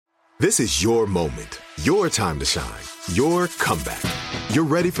This is your moment, your time to shine, your comeback. You're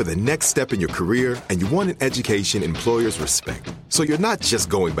ready for the next step in your career, and you want an education employers respect. So you're not just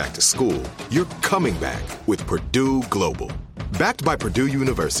going back to school, you're coming back with Purdue Global. Backed by Purdue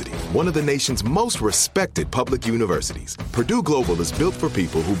University, one of the nation's most respected public universities, Purdue Global is built for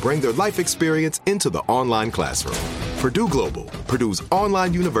people who bring their life experience into the online classroom. Purdue Global, Purdue's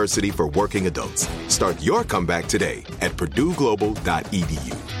online university for working adults. Start your comeback today at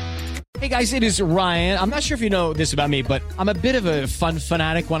purdueglobal.edu. Hey guys, it is Ryan. I'm not sure if you know this about me, but I'm a bit of a fun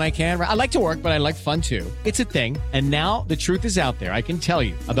fanatic when I can. I like to work, but I like fun too. It's a thing. And now the truth is out there. I can tell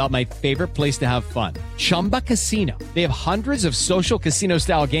you about my favorite place to have fun. Chumba Casino. They have hundreds of social casino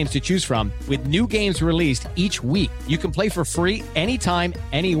style games to choose from with new games released each week. You can play for free anytime,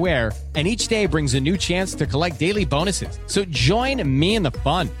 anywhere. And each day brings a new chance to collect daily bonuses. So join me in the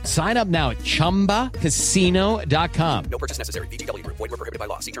fun. Sign up now at ChumbaCasino.com. No purchase necessary. VGW Group. Void where prohibited by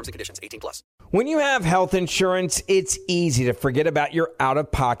law. See terms and conditions. 18+. When you have health insurance, it's easy to forget about your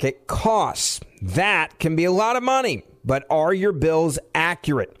out-of-pocket costs. That can be a lot of money. But are your bills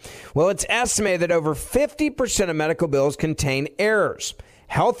accurate? Well, it's estimated that over 50% of medical bills contain errors.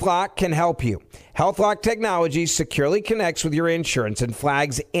 HealthLock can help you. HealthLock technology securely connects with your insurance and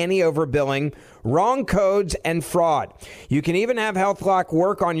flags any overbilling, wrong codes, and fraud. You can even have HealthLock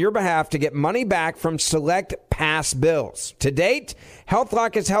work on your behalf to get money back from select past bills. To date,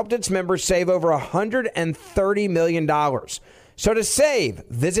 HealthLock has helped its members save over $130 million. So to save,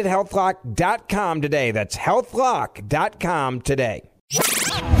 visit healthlock.com today. That's healthlock.com today.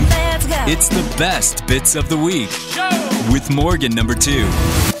 It's the best bits of the week with Morgan number 2.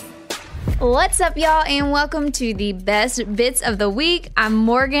 What's up, y'all, and welcome to the best bits of the week. I'm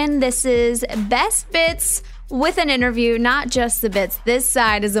Morgan. This is Best Bits with an interview, not just the bits. This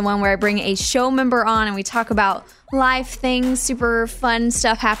side is the one where I bring a show member on and we talk about life things, super fun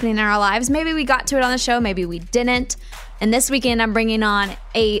stuff happening in our lives. Maybe we got to it on the show, maybe we didn't. And this weekend, I'm bringing on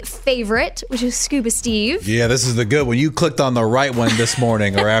a favorite, which is Scuba Steve. Yeah, this is the good one. You clicked on the right one this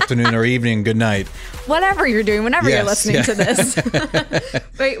morning or afternoon or evening. Good night. Whatever you're doing, whenever you're listening to this.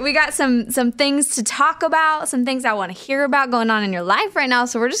 we got some things to talk about, some things I want to hear about going on in your life right now.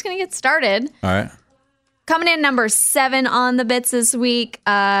 So we're just going to get started. All right. Coming in number 7 on the bits this week.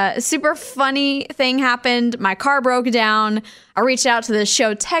 Super funny thing happened. My car broke down. I reached out to the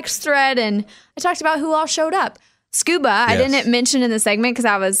show text thread and I talked about who all showed up. Scuba, yes. I didn't mention in the segment because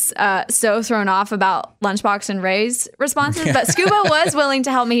I was so thrown off about Lunchbox and Ray's responses, but Scuba was willing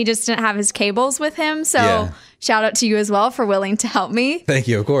to help me. He just didn't have his cables with him. So shout out to you as well for willing to help me. Thank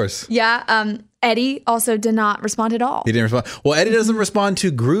you, of course. Yeah. Eddie also did not respond at all. He didn't respond. Well, Eddie doesn't respond to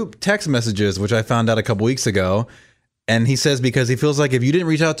group text messages, which I found out a couple weeks ago. And he says because he feels like if you didn't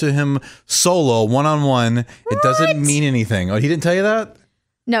reach out to him solo, one-on-one, it doesn't mean anything. Oh, he didn't tell you that?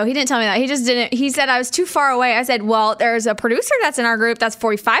 No, he didn't tell me that. He just didn't. He said I was too far away. I said, well, there's a producer that's in our group that's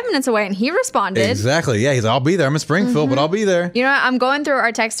 45 minutes away. And he responded. Exactly. Yeah, he's like, I'll be there. I'm in Springfield, but I'll be there. You know what? I'm going through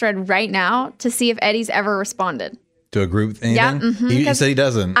our text thread right now to see if Eddie's ever responded. To a group anything? Yeah. He said he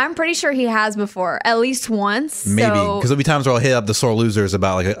doesn't. I'm pretty sure he has before, at least once. Maybe. Because there'll be times where I'll hit up the sore losers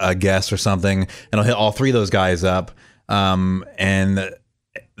about like a guest or something. And I'll hit all 3 of those guys up. And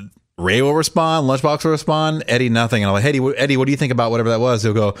Ray will respond, Lunchbox will respond, Eddie nothing. And I'm like, hey, Eddie, what do you think about whatever that was?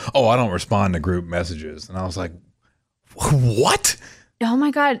 He'll go, oh, I don't respond to group messages. And I was like, what? Oh my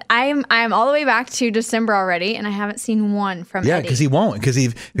God. I'm all the way back to December already, and I haven't seen one from Eddie. Yeah, because he won't. Because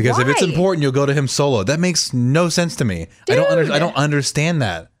if it's important, you'll go to him solo. That makes no sense to me. Dude. I don't understand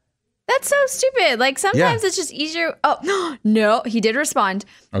that. That's so stupid. Like sometimes it's just easier. Oh, no, he did respond.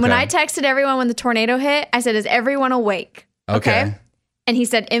 Okay. When I texted everyone when the tornado hit, I said, is everyone awake? Okay. And he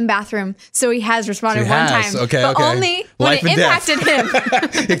said in bathroom. So he has responded one time. But only when it impacted him.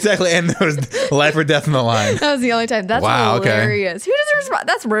 Exactly. And there was life or death on the line. That was the only time. That's hilarious. Who doesn't respond?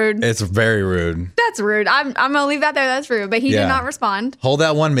 That's rude. It's very rude. That's rude. I'm going to leave that there. That's rude. But he did not respond. Hold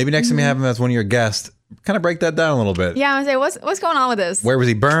that one. Maybe next time you have him as one of your guests, kind of break that down a little bit. Yeah, I'm going to say, what's going on with this? Where was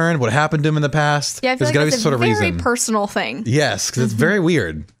he burned? What happened to him in the past? Yeah, I feel like it's a very personal thing. Yes, because it's very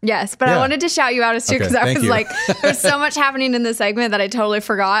weird. Yes, but I wanted to shout you out as too because I was like, there's so much happening in this segment that I totally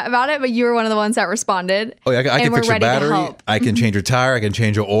forgot about it, but you were one of the ones that responded. Oh, yeah, I can fix your battery. I can change your tire. I can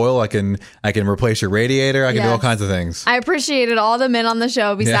change your oil. I can replace your radiator. I can do all kinds of things. I appreciated all the men on the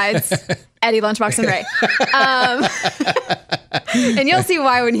show besides Eddie, Lunchbox, and Ray. And you'll see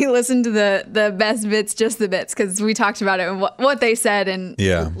why when you listen to the best bits, just the bits, because we talked about it and what they said and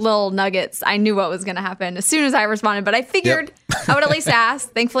little nuggets. I knew what was going to happen as soon as I responded, but I figured I would at least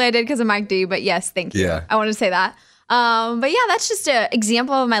ask. Thankfully, I did because of Mike D. But yes, thank you. I wanted to say that. But yeah, that's just an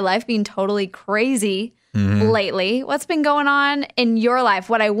example of my life being totally crazy. lately. What's been going on in your life?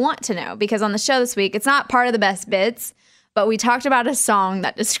 What I want to know, because on the show this week, it's not part of the best bits, but we talked about a song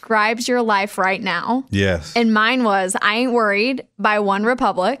that describes your life right now. Yes. And mine was I Ain't Worried by One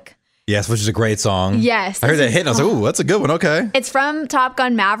Republic. Yes, which is a great song. Yes. I heard that hit and I was like, ooh, that's a good one. Okay. It's from Top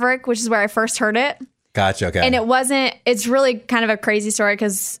Gun Maverick, which is where I first heard it. Gotcha. Okay. And it's really kind of a crazy story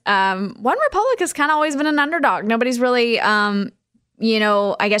because One Republic has kind of always been an underdog. Nobody's really, I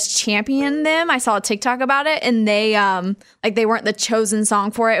guess championed them. I saw a TikTok about it and they weren't the chosen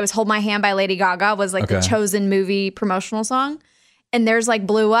song for it. It was Hold My Hand by Lady Gaga was like the chosen movie promotional song. And theirs like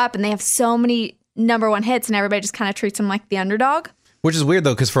blew up and they have so many number one hits and everybody just kind of treats them like the underdog. Which is weird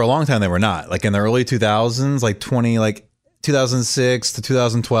though, because for a long time they were not. Like in the early 2000s, 2006 to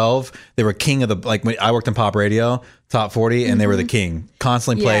 2012, they were king of the, like when I worked in pop radio, top 40, and they were the king.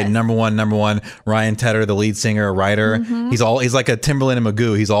 Constantly played number one. Ryan Tedder, the lead singer, writer. He's like a Timberland and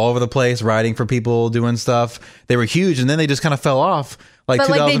Magoo. He's all over the place, writing for people, doing stuff. They were huge, and then they just kind of fell off. But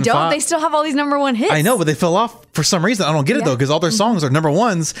they don't. They still have all these number one hits. I know, but they fell off for some reason. I don't get it though, because all their songs are number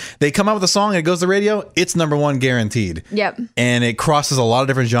ones. They come out with a song and it goes to the radio. It's number one guaranteed. Yep. And it crosses a lot of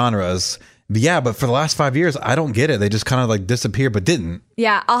different genres. But for the last 5 years, I don't get it. They just kind of like disappeared, but didn't.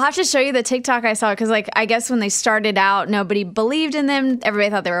 Yeah, I'll have to show you the TikTok I saw because I guess when they started out, nobody believed in them. Everybody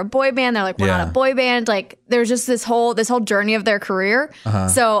thought they were a boy band. They're like, we're not a boy band. Like there's just this whole journey of their career.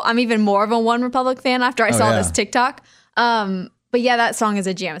 So I'm even more of a One Republic fan after I saw this TikTok. But yeah, that song is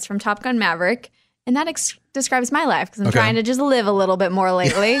a jam. It's from Top Gun Maverick. And that describes my life because I'm trying to just live a little bit more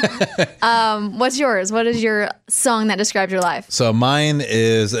lately. What's yours? What is your song that describes your life? So mine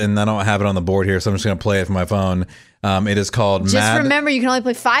is, and I don't have it on the board here, so I'm just going to play it from my phone. It is called Just remember, you can only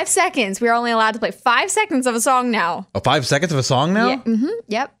play 5 seconds. We're only allowed to play 5 seconds of a song now. Oh, 5 seconds of a song now? Yeah,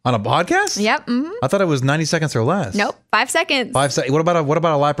 yep. On a podcast? Yep. I thought it was 90 seconds or less. Nope. 5 seconds. 5 seconds. What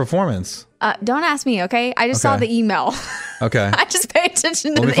about a live performance? Don't ask me, okay? I just saw the email. Okay. I just pay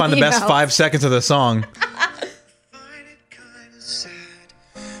attention to Let me find the best 5 seconds of the song.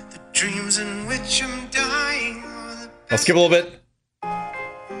 Dreams in which I'm dying. I'll skip a little bit.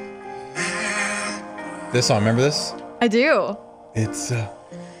 This song, remember this? I do. It's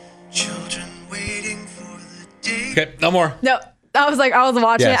children waiting for the day. Okay, no more. No, I was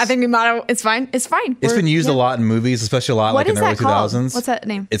watching it. I think we might have, it's fine. It's fine. It's been used a lot in movies, especially a lot what like in the early 2000s. What's that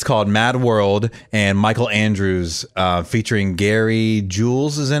name? It's called Mad World, and Michael Andrews featuring Gary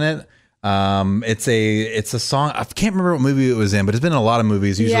Jules is in it. It's a song. I can't remember what movie it was in, but it's been in a lot of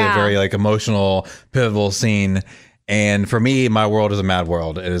movies. Usually a very like emotional, pivotal scene. And for me, my world is a mad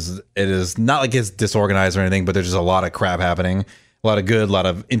world. It is not like it's disorganized or anything, but there's just a lot of crap happening. A lot of good, a lot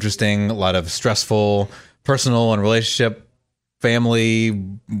of interesting, a lot of stressful, personal and relationship, family,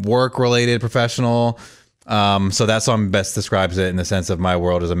 work related, professional. So that song best describes it in the sense of my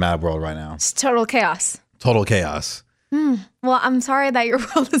world is a mad world right now. It's total chaos. Total chaos. Well, I'm sorry that your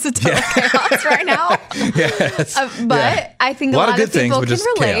world is a total chaos right now. But I think a lot of good things, but just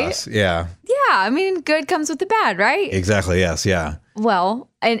relate. Chaos. Yeah. Yeah. I mean, good comes with the bad, right? Exactly. Yes. Yeah. Well,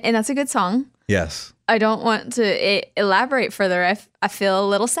 and that's a good song. Yes. I don't want to elaborate further. I feel a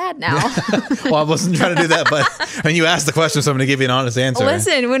little sad now. Well, I wasn't trying to do that, but I mean, you asked the question, so I'm going to give you an honest answer.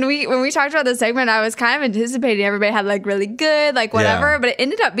 Listen, when we talked about this segment, I was kind of anticipating everybody had like really good, like whatever, but it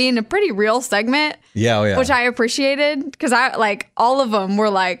ended up being a pretty real segment. Yeah, which I appreciated because I like all of them were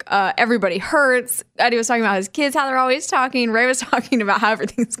like everybody hurts. Eddie was talking about his kids, how they're always talking. Ray was talking about how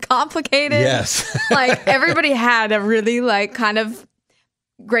everything's complicated. Yes, like everybody had a really like kind of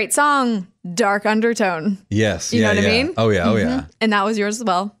great song, dark undertone. Yes. You know what I mean? Oh, yeah. Oh, yeah. And that was yours as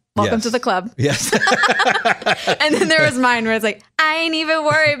well. Welcome to the club. Yes. And then there was mine where it's like, I ain't even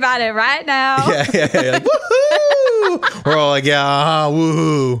worried about it right now. Yeah. Like, woohoo! We're all like, yeah,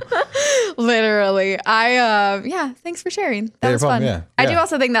 woohoo. Literally. Thanks for sharing. That was fun. Yeah. I do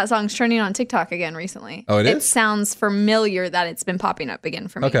also think that song's trending on TikTok again recently. Oh, it is? It sounds familiar that it's been popping up again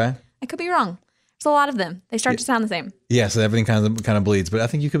for me. Okay. I could be wrong. There's a lot of them. They start to sound the same. Yeah, so everything kind of bleeds. But I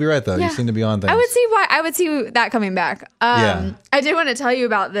think you could be right, though. Yeah. You seem to be on things. I would see that coming back. I did want to tell you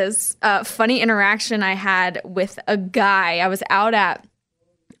about this funny interaction I had with a guy. I was out at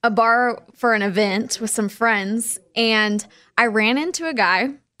a bar for an event with some friends, and I ran into a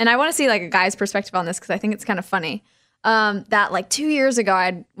guy. And I want to see like a guy's perspective on this because I think it's kind of funny. That like 2 years ago,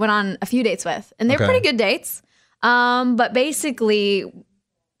 I went on a few dates with, and they were pretty good dates. But basically,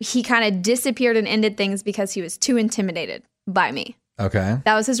 he kind of disappeared and ended things because he was too intimidated by me. Okay.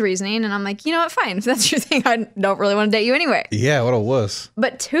 That was his reasoning. And I'm like, you know what? Fine. If that's your thing, I don't really want to date you anyway. Yeah, what a wuss.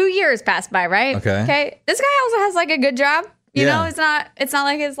 But 2 years passed by, right? Okay. This guy also has like a good job. You know, it's not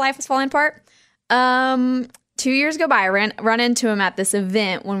like his life is falling apart. 2 years go by. I run into him at this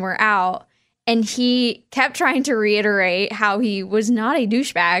event when we're out. And he kept trying to reiterate how he was not a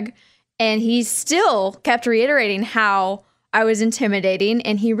douchebag. And he still kept reiterating how I was intimidating.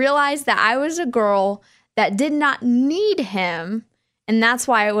 And he realized that I was a girl that did not need him. And that's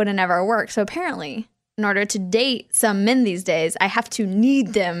why it would have never worked. So apparently, in order to date some men these days, I have to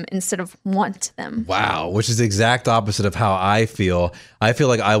need them instead of want them. Wow, which is the exact opposite of how I feel. I feel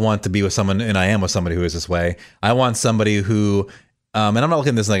like I want to be with someone, and I am with somebody who is this way. I want somebody who, and I'm not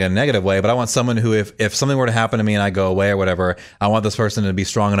looking at this in like a negative way, but I want someone who, if something were to happen to me and I go away or whatever, I want this person to be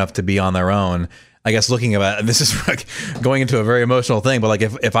strong enough to be on their own. I guess looking at this is like going into a very emotional thing, but like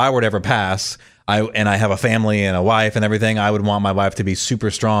if I were to ever pass, I have a family and a wife and everything, I would want my wife to be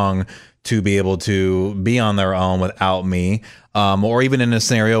super strong to be able to be on their own without me, or even in a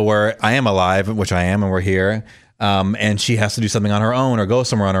scenario where I am alive, which I am, and we're here, and she has to do something on her own or go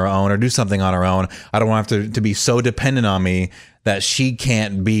somewhere on her own or do something on her own. I don't want her to be so dependent on me that she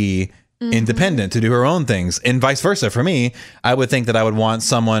can't be independent to do her own things, and vice versa. For me, I would think that I would want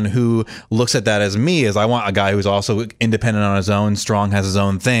someone who looks at that as me, as I want a guy who's also independent on his own, strong, has his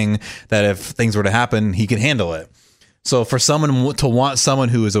own thing, that if things were to happen, he can handle it. So for someone to want someone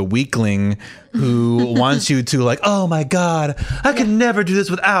who is a weakling, who wants you to like, oh my God, I could never do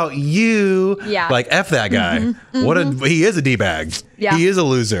this without you. Yeah. Like, F that guy. He is a D-bag. Yeah. He is a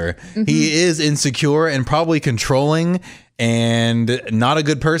loser. He is insecure and probably controlling and not a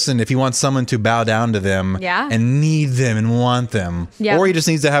good person if he wants someone to bow down to them and need them and want them. Yeah. Or he just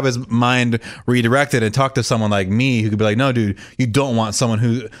needs to have his mind redirected and talk to someone like me who could be like, no, dude, you don't want someone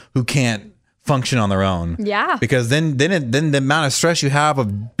who can't function on their own. Yeah. Because then the amount of stress you have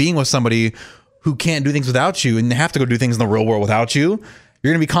of being with somebody who can't do things without you and have to go do things in the real world without you,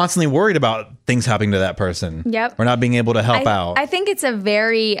 you're going to be constantly worried about things happening to that person. Yep. Or not being able to help out. I think it's a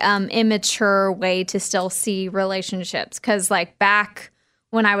very immature way to still see relationships. Because like back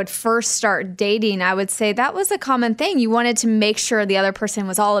when I would first start dating, I would say that was a common thing. You wanted to make sure the other person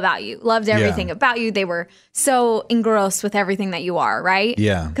was all about you, loved everything about you. They were so engrossed with everything that you are, right?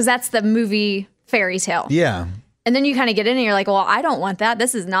 Yeah. Because that's the movie fairy tale. Yeah. And then you kind of get in and you're like, well, I don't want that.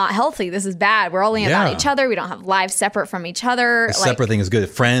 This is not healthy. This is bad. We're only about each other. We don't have lives separate from each other. A separate thing is good.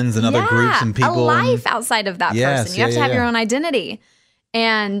 Friends and other groups and people. A life outside of that person. You have to have your own identity.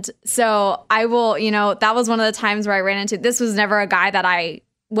 And so I will, that was one of the times where I ran into, this was never a guy that I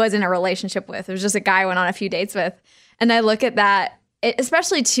was in a relationship with. It was just a guy I went on a few dates with. And I look at that,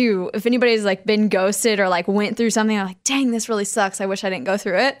 especially too, if anybody's like been ghosted or like went through something, I'm like, dang, this really sucks. I wish I didn't go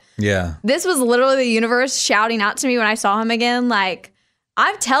through it. Yeah. This was literally the universe shouting out to me when I saw him again. Like,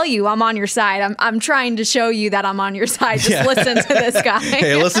 I tell you, I'm on your side. I'm trying to show you that I'm on your side. Just listen to this guy.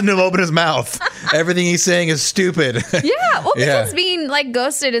 Hey, listen to him open his mouth. Everything he's saying is stupid. Well, because being like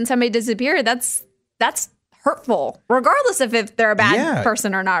ghosted and somebody disappeared, that's hurtful, regardless of if they're a bad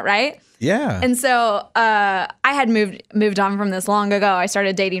person or not, right? Yeah. And so I had moved on from this long ago. I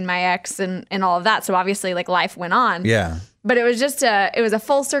started dating my ex and all of that. So obviously, like, life went on. Yeah. But it was just it was a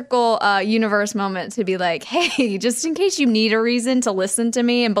full circle universe moment to be like, hey, just in case you need a reason to listen to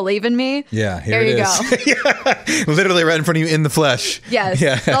me and believe in me. Yeah. Here you go. Literally right in front of you in the flesh. Yes.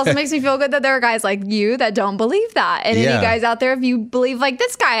 Yeah. It also makes me feel good that there are guys like you that don't believe that. And any guys out there, if you believe like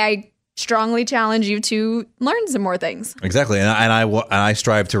this guy, I strongly challenge you to learn some more things. Exactly. And I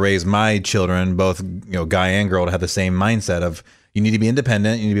strive to raise my children, both guy and girl, to have the same mindset of you need to be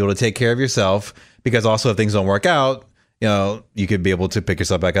independent, you need to be able to take care of yourself, because also if things don't work out, you could be able to pick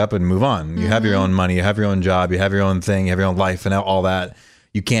yourself back up and move on. You have your own money, you have your own job, you have your own thing, you have your own life and all that.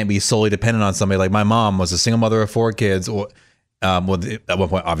 You can't be solely dependent on somebody. Like my mom was a single mother of 4 kids, well, at one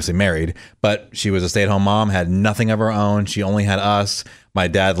point obviously married, but she was a stay-at-home mom, had nothing of her own. She only had us. My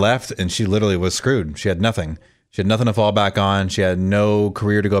dad left and she literally was screwed. She had nothing. She had nothing to fall back on. She had no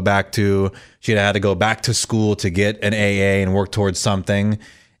career to go back to. She had to go back to school to get an AA and work towards something.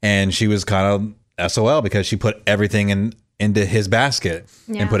 And she was kind of SOL because she put everything into his basket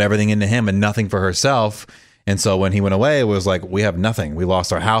and put everything into him and nothing for herself. And so when he went away, it was like, we have nothing. We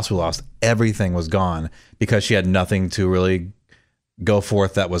lost our house. We lost everything was gone because she had nothing to really go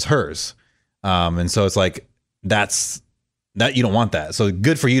forth that was hers. And so it's like, that you don't want that. So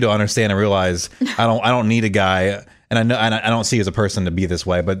good for you to understand and realize I don't need a guy, and I know, and I don't see you as a person to be this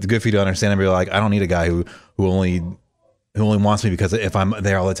way, but good for you to understand and be like, I don't need a guy who only wants me because if I'm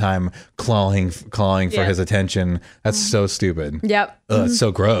there all the time clawing for his attention, that's so stupid. Yep. It's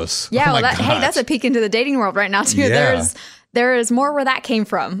so gross. Yeah. Oh, hey, that's a peek into the dating world right now too. Yeah. There is more where that came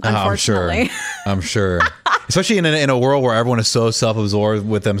from, unfortunately. I'm sure. Especially in a world where everyone is so self-absorbed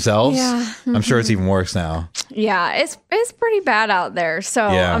with themselves. Yeah. Mm-hmm. I'm sure it's even worse now. Yeah, it's pretty bad out there. So,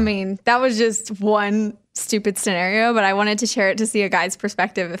 I mean, that was just one stupid scenario, but I wanted to share it to see a guy's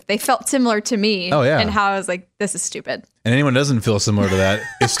perspective if they felt similar to me. Oh, yeah. And how I was like, this is stupid. And anyone doesn't feel similar to that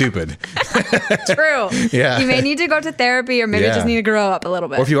is stupid. True. Yeah. You may need to go to therapy or maybe just need to grow up a little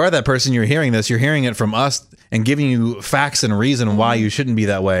bit. Or if you are that person, you're hearing this, you're hearing it from us and giving you facts and reason why you shouldn't be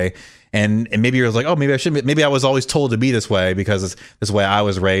that way. And maybe you're like, oh, maybe I shouldn't be. Maybe I was always told to be this way because it's this way I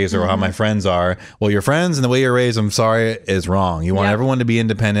was raised or how my friends are. Well, your friends and the way you're raised, I'm sorry, is wrong. You want everyone to be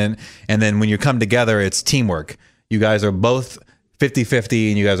independent. And then when you come together, it's teamwork. You guys are both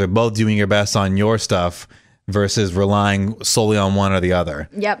 50-50 and you guys are both doing your best on your stuff versus relying solely on one or the other.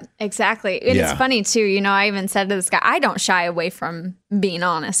 Yep, exactly. And it's funny too, you know, I even said to this guy, I don't shy away from being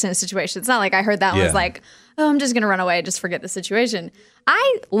honest in a situation. It's not like I heard that and was like, oh, I'm just going to run away, just forget the situation.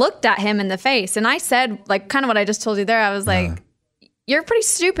 I looked at him in the face and I said, like, kind of what I just told you there. I was like, you're pretty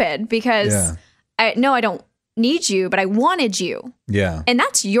stupid because I don't need you, but I wanted you. Yeah. And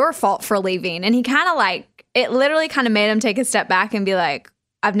that's your fault for leaving. And he kind of like, it literally kind of made him take a step back and be like,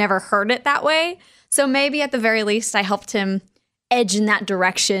 I've never heard it that way. So maybe at the very least, I helped him edge in that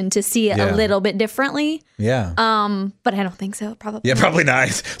direction to see it a little bit differently. Yeah. But I don't think so, probably. Yeah, probably not.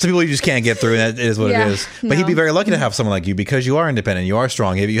 Some people you just can't get through, and that is what it is. But he'd be very lucky to have someone like you because you are independent, you are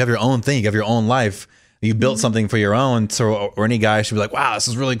strong, you have your own thing, you have your own life. You built something for your own, so or any guy should be like, wow, this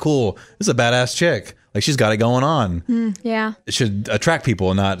is really cool. This is a badass chick. Like, she's got it going on. Yeah. It should attract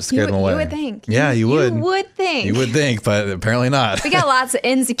people and not scare them away. You would think. Yeah, you would. You would think. You would think, but apparently not. We got lots of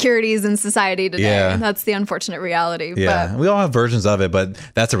insecurities in society today. Yeah. That's the unfortunate reality. Yeah. But We all have versions of it, but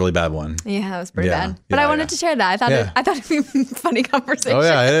that's a really bad one. yeah, that was pretty Yeah. bad. But I wanted to share that. I thought it'd be a funny conversation. Oh,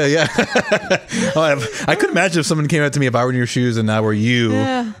 yeah. Oh, I couldn't imagine if someone came up to me, if I were in your shoes and I were you,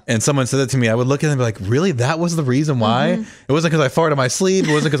 and someone said that to me, I would look at them and be like, really? That was the reason why? It wasn't because I farted in my sleep.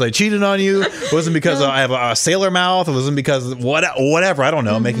 It wasn't because I cheated on you. It wasn't because I have a sailor mouth. It wasn't because whatever. I don't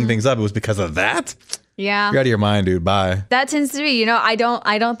know. Making things up. It was because of that. Yeah. You're out of your mind, dude. Bye. That tends to be, you know, I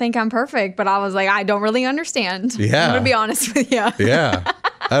don't think I'm perfect, but I was like, I don't really understand. Yeah. I'm going to be honest with you. Yeah.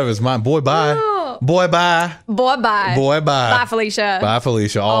 That was mine. Boy, bye. Oh. Boy, bye. Boy, bye. Boy, bye. Bye, Felicia. Bye,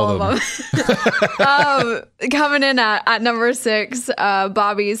 Felicia. All of them. Coming in at number 6,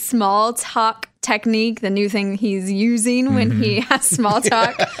 Bobby's small talk technique, the new thing he's using when he has small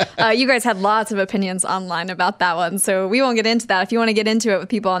talk. You guys had lots of opinions online about that one, so we won't get into that. If you want to get into it with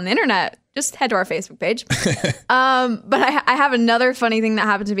people on the internet, just head to our Facebook page. But I have another funny thing that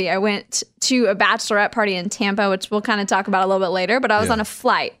happened to me. I went to a bachelorette party in Tampa, which we'll kind of talk about a little bit later, but I was on a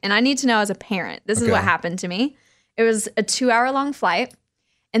flight, and I need to know as a parent, this is what happened to me. It was a 2-hour-long flight,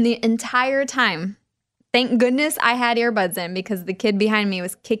 and the entire time, thank goodness I had earbuds in because the kid behind me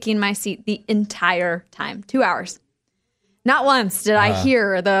was kicking my seat the entire time. 2 hours. Not once did I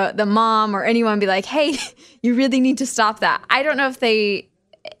hear the mom or anyone be like, hey, you really need to stop that. I don't know if they,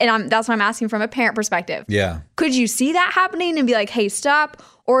 and that's why I'm asking from a parent perspective. Yeah. Could you see that happening and be like, hey, stop?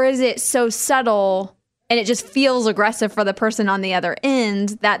 Or is it so subtle and it just feels aggressive for the person on the other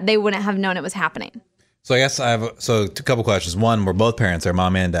end that they wouldn't have known it was happening? So I guess I have a couple questions. One, we're both parents, our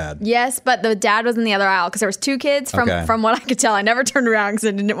mom and dad. Yes, but the dad was in the other aisle because there was 2 kids from what I could tell. I never turned around because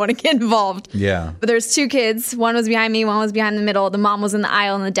I didn't want to get involved. Yeah. But there's 2 kids. One was behind me, one was behind the middle. The mom was in the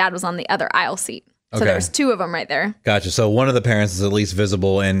aisle and the dad was on the other aisle seat. So there's 2 of them right there. Gotcha. So one of the parents is at least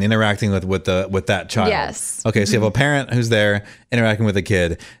visible and interacting with that child. Yes. Okay, so you have a parent who's there interacting with a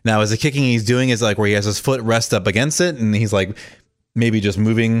kid. Now, is the kicking he's doing is like where he has his foot rest up against it and he's like maybe just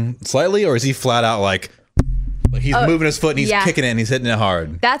moving slightly, or is he flat out like he's moving his foot and he's kicking it and he's hitting it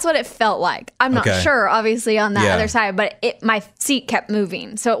hard? That's what it felt like. I'm not sure, obviously, on that other side, but my seat kept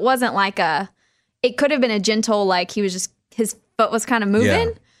moving. So it wasn't like it could have been a gentle, like his foot was kind of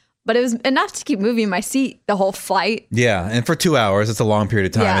moving. But it was enough to keep moving my seat the whole flight. Yeah. And for 2 hours, it's a long period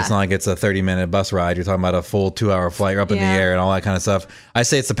of time. Yeah. It's not like it's a 30-minute bus ride. You're talking about a full 2-hour flight up in the air and all that kind of stuff. I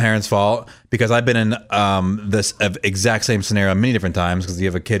say it's the parents' fault because I've been in this exact same scenario many different times because you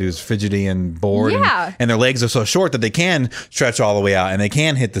have a kid who's fidgety and bored and their legs are so short that they can stretch all the way out and they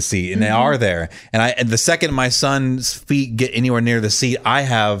can hit the seat and they are there. And the second my son's feet get anywhere near the seat, I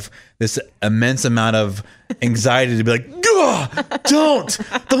have this immense amount of anxiety to be like, don't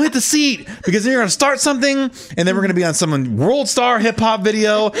hit the seat because then you're going to start something and then we're going to be on some world star hip hop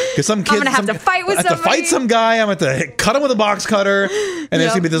video because some kid, I'm going to have to fight with somebody. To fight some guy. I'm going to have to cut him with a box cutter and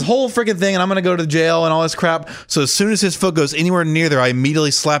there's going to be this whole freaking thing and I'm going to go to jail and all this crap. So as soon as his foot goes anywhere near there, I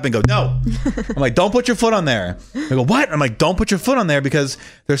immediately slap and go, no. I'm like, don't put your foot on there. I go, what? I'm like, don't put your foot on there because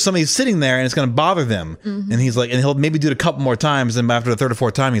there's somebody sitting there and it's going to bother them. And he's like, and he'll maybe do it a couple more times and after the third or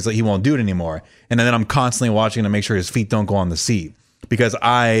fourth time, he's like, he won't do it anymore. And then I'm constantly watching to make sure his feet don't go on the seat because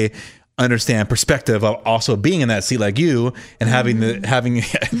I understand perspective of also being in that seat like you and having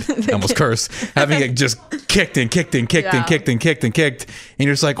I almost cursed, having it just kicked and kicked and kicked and kicked and kicked and kicked. And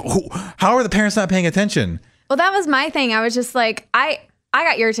you're just like, how are the parents not paying attention? Well, that was my thing. I was just like, I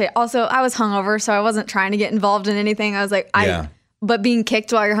got irritated. Also, I was hungover, so I wasn't trying to get involved in anything. I was like, but being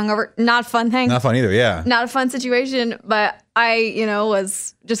kicked while you're hungover, not a fun thing. Not fun either, yeah. Not a fun situation, but I,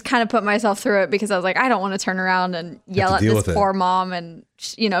 was just kind of put myself through it because I was like, I don't want to turn around and yell at this poor mom. And,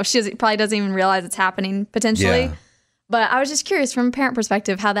 she probably doesn't even realize it's happening potentially. Yeah. But I was just curious from a parent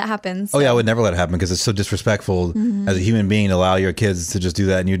perspective how that happens. Oh, yeah, I would never let it happen because it's so disrespectful as a human being to allow your kids to just do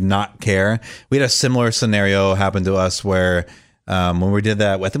that and you'd not care. We had a similar scenario happen to us where when we did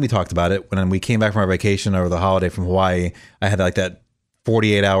that, I think we talked about it. When we came back from our vacation over the holiday from Hawaii, I had like that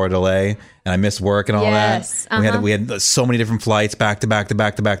 48-hour delay and I missed work and all that. We had so many different flights back to back to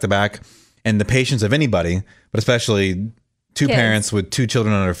back to back to back. And the patience of anybody, but especially two parents with two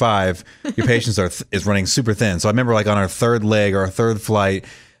children under 5, your patience is running super thin. So I remember like on our third leg or our third flight,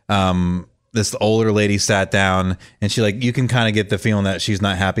 this older lady sat down and she you can kind of get the feeling that she's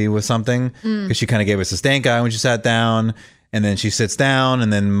not happy with something because she kind of gave us a stank eye when she sat down. And then she sits down,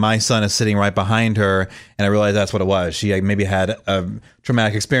 and then my son is sitting right behind her, and I realized that's what it was. She maybe had a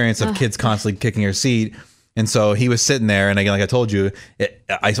traumatic experience of kids constantly kicking her seat, and so he was sitting there. And again, like I told you,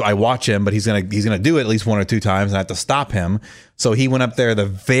 I watch him, but he's gonna do it at least 1 or 2 times, and I have to stop him. So he went up there the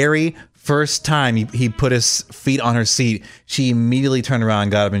very first time he put his feet on her seat. She immediately turned around,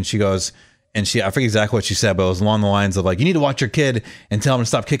 got up, and she goes, I forget exactly what she said, but it was along the lines of like, "You need to watch your kid and tell him to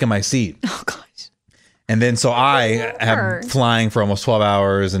stop kicking my seat." Oh gosh. And then so I have flying for almost 12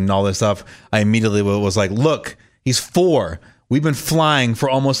 hours and all this stuff. I immediately was like, look, he's 4. We've been flying for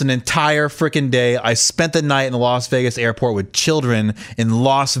almost an entire freaking day. I spent the night in the Las Vegas airport with children in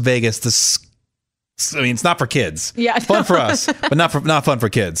Las Vegas. It's not for kids. Yeah, fun for us, but not fun for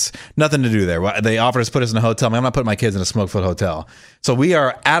kids. Nothing to do there. They offered us to put us in a hotel. I'm not putting my kids in a smoke-filled hotel. So we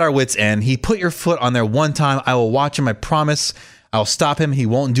are at our wits' end. He put your foot on there one time. I will watch him. I promise. I'll stop him. He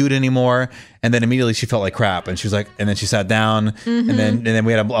won't do it anymore. And then immediately she felt like crap. And she was like, and then she sat down. And then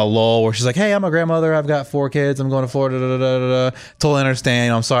we had a lull where she's like, hey, I'm a grandmother. I've got 4 kids. I'm going to Florida. Da, da, da, da, da. Totally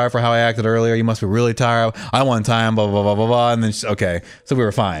understand. I'm sorry for how I acted earlier. You must be really tired. I want time, blah, blah, blah, blah, blah. And then okay. So we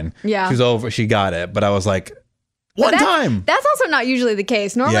were fine. Yeah. She was over. She got it. But I was like, one time. That's also not usually the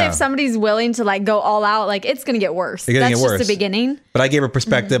case. Normally, if somebody's willing to go all out, it's going to get worse. That's just the beginning. But I gave her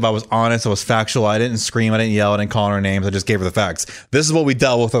perspective. I was honest. I was factual. I didn't scream. I didn't yell. I didn't call her names. I just gave her the facts. This is what we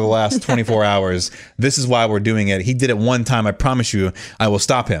dealt with over the last 24 hours. This is why we're doing it. He did it one time. I promise you, I will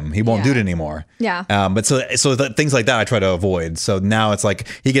stop him. He won't do it anymore. Yeah. But so things like that I try to avoid. So now it's like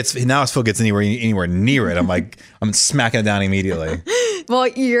now his foot gets anywhere near it. I'm smacking it down immediately. Well,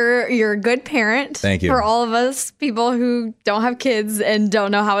 you're a good parent. Thank you. For all of us people who don't have kids and don't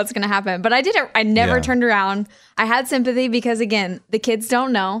know how it's going to happen. But I did it. I never turned around. I had sympathy because, again, the kids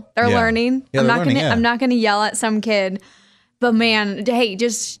don't know. They're learning. Yeah, I'm not going to yell at some kid. But man, hey,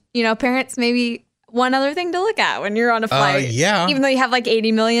 just, parents, maybe one other thing to look at when you're on a flight. Yeah. Even though you have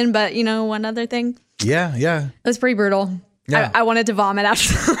 80 million, but one other thing. Yeah. It was pretty brutal. Yeah. I wanted to vomit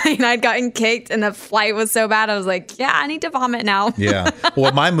after the flight. I'd gotten kicked and the flight was so bad. I was like, yeah, I need to vomit now. Yeah.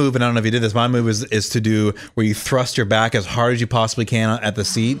 Well, my move, and I don't know if you did this, my move is to do where you thrust your back as hard as you possibly can at the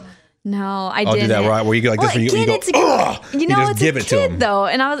seat. No, I didn't. I'll do that right where you go like this. Where you go, ugh! You just give it to him though.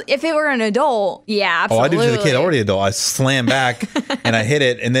 And if it were an adult, yeah, absolutely. Oh, I did it to the kid, already adult. I slam back and I hit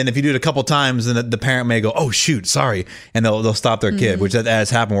it, and then if you do it a couple times, then the parent may go, "Oh shoot, sorry," and they'll stop their kid, which that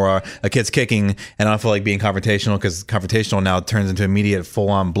has happened where a kid's kicking, and I don't feel like being confrontational because confrontational now turns into immediate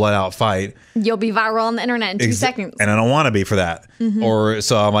full-on blood-out fight. You'll be viral on the internet in 2 seconds, and I don't want to be for that. Or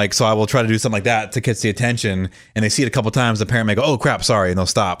so I'm like, so I will try to do something like that to catch the attention, and they see it a couple times. The parent may go, "Oh crap, sorry," and they'll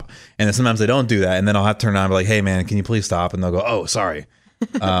stop. And then sometimes they don't do that, and then I'll have to turn around and be like, "Hey man, can you please stop?" And they'll go, "Oh, sorry."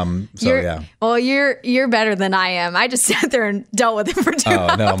 Yeah. Well, you're better than I am. I just sat there and dealt with it for 2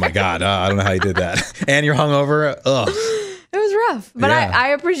 hours. Oh no, my God, I don't know how you did that. And you're hungover. Ugh. It was rough, but yeah. I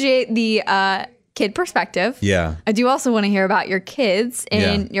appreciate the kid perspective. Yeah. I do also want to hear about your kids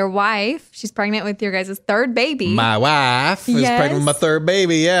and your wife. She's pregnant with your guys' 3rd baby. My wife is pregnant with my 3rd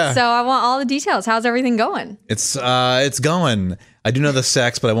baby. Yeah. So I want all the details. How's everything going? It's going. I do know the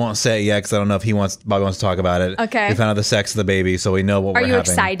sex, but I won't say it yet because I don't know if Bobby wants to talk about it. Okay. We found out the sex of the baby, so we know what we're having. Are you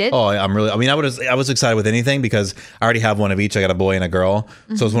excited? Oh, I'm really. I mean, I was excited with anything because I already have one of each. I got a boy and a girl,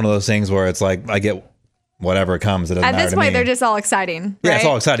 so it's one of those things where it's like I get whatever comes. It doesn't matter to me. At this point, they're just all exciting. Right? Yeah, it's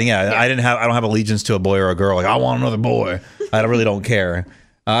all exciting. Yeah, I don't have allegiance to a boy or a girl. Like I want another boy. I really don't care.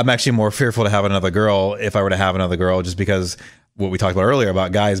 I'm actually more fearful to have another girl if I were to have another girl, just because what we talked about earlier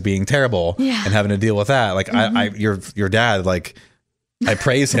about guys being terrible and having to deal with that. Like your dad, like. I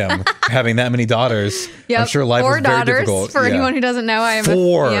praise him for having that many daughters. Yep. I'm sure life Four is very daughters, difficult. for anyone who doesn't know, I am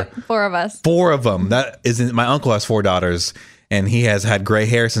Four. Four of us. 4 of them. That isn't. My uncle has 4 daughters, and he has had gray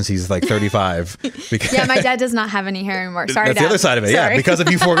hair since he's like 35. Because Yeah, my dad does not have any hair anymore. Sorry, that's Dad. the other side of it. Sorry. Yeah, because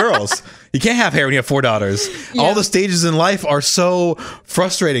of you 4 girls. You can't have hair when you have 4 daughters. All the stages in life are so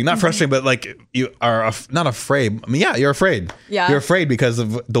frustrating. Not frustrating, but like you are not afraid. I mean, yeah, you're afraid. Yeah. You're afraid because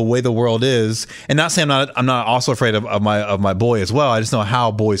of the way the world is. And not saying I'm not also afraid of my boy as well. I just know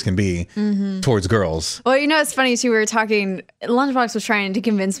how boys can be towards girls. Well, it's funny too. We were talking. Lunchbox was trying to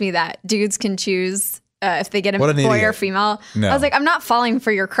convince me that dudes can choose if they get a What an boy idiot. or female. No. I was like, I'm not falling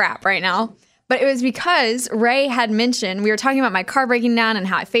for your crap right now. But it was because Ray had mentioned, we were talking about my car breaking down and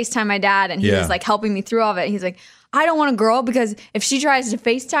how I FaceTime my dad, and he was like helping me through all of it. He's like, I don't want a girl because if she tries to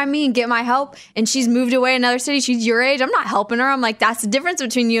FaceTime me and get my help and she's moved away another city, she's your age, I'm not helping her. I'm like, that's the difference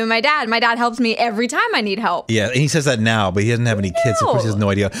between you and my dad. My dad helps me every time I need help. Yeah, and he says that now, but he doesn't have any kids, so of course he has no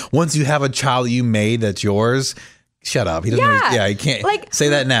idea. Once you have a child that you made that's yours, shut up. He doesn't. He can't say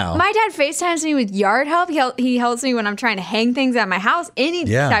that now. My dad FaceTimes me with yard help. He helps me when I'm trying to hang things at my house. Any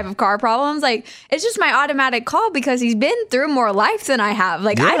type of car problems. Like, it's just my automatic call because he's been through more life than I have.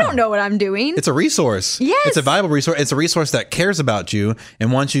 Like, I don't know what I'm doing. It's a resource. Yes. It's a valuable resource. It's a resource that cares about you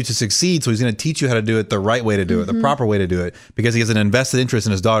and wants you to succeed. So he's going to teach you how to do it the right way to do it, the proper way to do it, because he has an invested interest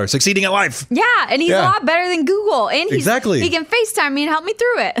in his daughter succeeding at life. Yeah, and he's a lot better than Google. And he can FaceTime me and help me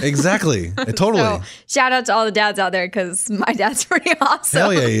through it. Exactly. Totally. So, shout out to all the dads out there because my dad's pretty awesome.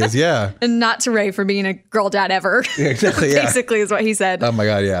 Hell yeah, he is. Yeah. And not to Ray for being a girl dad ever. Yeah, exactly. Yeah. Basically is what he said. Oh my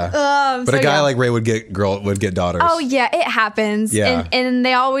God. Yeah. But a guy like Ray would get daughters. Oh yeah, it happens. Yeah. And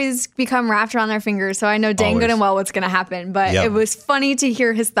they always become wrapped around their fingers. So I know dang good and well what's going to happen. But it was funny to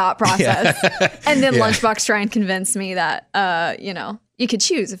hear his thought process. And then Lunchbox try and convince me that, you could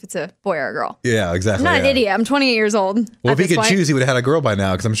choose if it's a boy or a girl. Yeah, exactly. I'm not an idiot. I'm 28 years old. Well, if he could choose, he would have had a girl by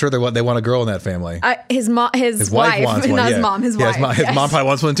now because I'm sure they want a girl in that family. His wife wants one. Not his mom. His wife. His mom probably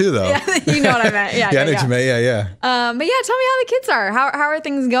wants one too, though. Yeah, you know what I meant. Yeah, I know what you meant. Yeah. But yeah, tell me how the kids are. How are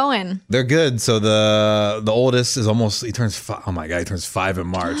things going? They're good. So the oldest is he turns 5. Oh my God, he turns 5 in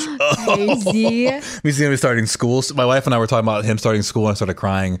March. Crazy. He's going to be starting school. So my wife and I were talking about him starting school, and I started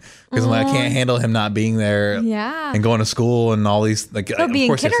crying because I'm like, I can't handle him not being there. Yeah. And going to school and all these He'll be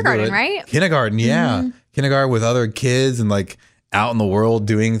in kindergarten, right? Kindergarten, yeah. Kindergarten with other kids and like out in the world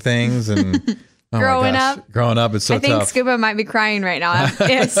doing things and Growing up, it's so tough. I think Scuba might be crying right now.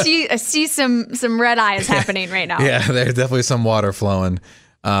 I see some red eyes happening right now. Yeah, there's definitely some water flowing.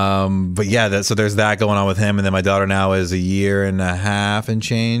 But yeah, so there's that going on with him, and then my daughter now is 1.5 years and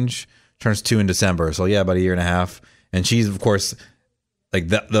change. Turns 2 in December, so yeah, about 1.5 years. And she's of course like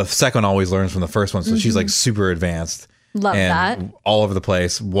the second always learns from the first one, so she's like super advanced. Love that. All over the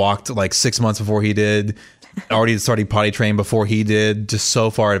place. Walked like 6 months before he did. Already started potty trained before he did. Just so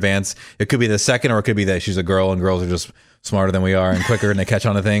far advanced. It could be the second, or it could be that she's a girl and girls are just smarter than we are and quicker and they catch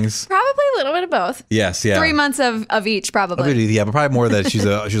on to things. Probably a little bit of both. Yes, yeah. 3 months of each, probably. Yeah, but probably more that she's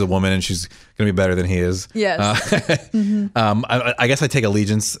a woman and she's going to be better than he is. Yes. I guess I take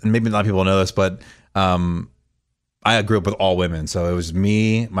allegiance, and maybe a lot of people know this, but I grew up with all women. So it was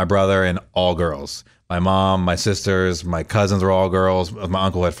me, my brother, and all girls. My mom, my sisters, my cousins were all girls. My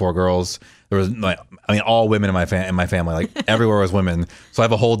uncle had 4 girls. There was, all women in my family. Like everywhere was women. So I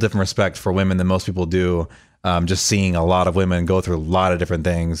have a whole different respect for women than most people do. Just seeing a lot of women go through a lot of different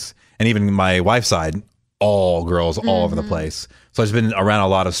things, and even my wife's side, all girls, all over the place. So I've just been around a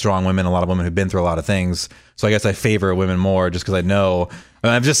lot of strong women, a lot of women who've been through a lot of things. So I guess I favor women more just because I know.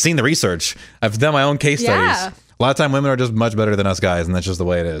 And I've just seen the research. I've done my own case studies. A lot of time women are just much better than us guys, and that's just the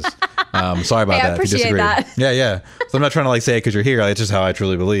way it is. Sorry about that. I appreciate if you disagree. that. Yeah. So I'm not trying to say it because you're here. It's just how I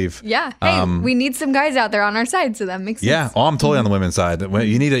truly believe. Yeah. Hey, we need some guys out there on our side, so that makes sense. Yeah. Oh, I'm totally on the women's side. When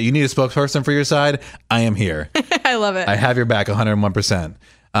you need a spokesperson for your side, I am here. I love it. I have your back 101%.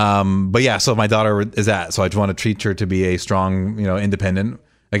 But yeah, so my daughter is that. So I just want to treat her to be a strong, independent.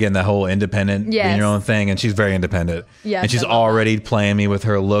 Again, that whole independent, doing your own thing, and she's very independent. Yes, and she's already playing me with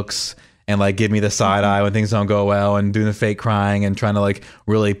her looks and like give me the side eye when things don't go well, and doing the fake crying and trying to like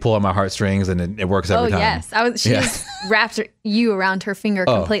really pull at my heartstrings, and it works every time. Yes, she just wrapped you around her finger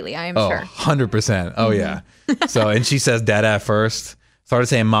completely. I am sure. 100%. Oh yeah. So and she says "dada" first. Started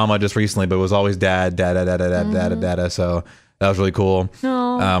saying "mama" just recently, but it was always "dad, dada, dada, dada, dada, dada." So that was really cool.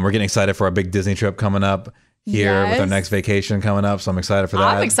 We're getting excited for our big Disney trip coming up. here with our Yes. next vacation coming up. So I'm excited for that.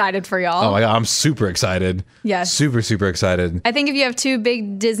 I'm excited for y'all. Oh my God, I'm super excited. Yes. Super, super excited. I think if you have two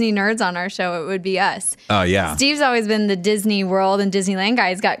big Disney nerds on our show, it would be us. Oh yeah. Steve's always been the Disney World and Disneyland guy.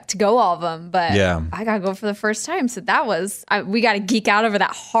 He's got to go all of them, but Yeah. I got to go for the first time. So that was, we got to geek out over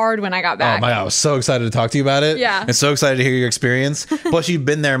that hard when I got back. Oh my God, I was so excited to talk to you about it. Yeah. And so excited to hear your experience. Plus, you've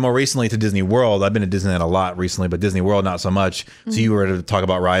been there more recently to Disney World. I've been to Disneyland a lot recently, but Disney World not so much. So you were to talk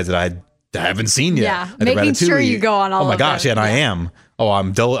about rides that I haven't seen yet. Yeah, I did making sure Ratatouille. you go on all Oh my of gosh, them. yeah, and I am. Oh,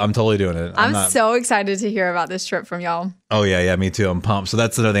 I'm totally doing it. I'm not- so excited to hear about this trip from y'all. Oh yeah, me too. I'm pumped. So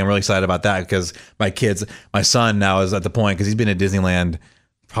that's another thing I'm really excited about that because my son now is at the point because he's been at Disneyland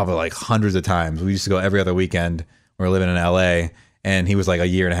probably like hundreds of times. We used to go every other weekend. We were living in LA, and he was like a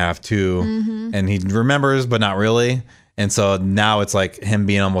year and a half too, and he remembers but not really. And so now it's like him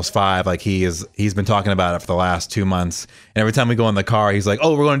being almost 5, like he's been talking about it for the last 2 months. And every time we go in the car, he's like,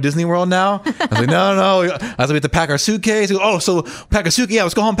 "Oh, we're going to Disney World now?" I was like, No. I was like, "We have to pack our suitcase." He goes, "Oh, so pack a suitcase? Yeah,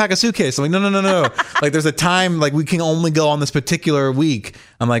 let's go home, pack a suitcase." I'm like, No. Like there's a time like we can only go on this particular week.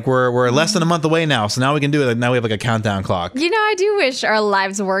 I'm like, we're less than a month away now, so now we can do it. Now we have like a countdown clock. You know, I do wish our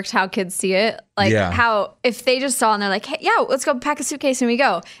lives worked how kids see it. Like Yeah. how if they just saw and they're like, "Hey, yeah, let's go pack a suitcase and we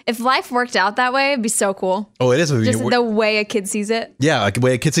go." If life worked out that way, it'd be so cool. Oh, it is. Just the way a kid sees it. Yeah, like the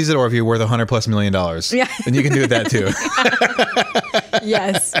way a kid sees it, or if you're worth $100+ million, Yeah. then you can do that too.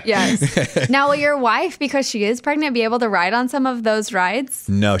 Yes. Now, will your wife, because she is pregnant, be able to ride on some of those rides?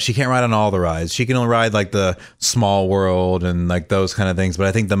 No, she can't ride on all the rides. She can only ride like the Small World and like those kind of things. But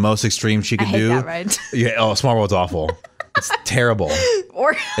I think the most extreme she could hate do. that ride. Yeah. Oh, Small World's awful. It's terrible.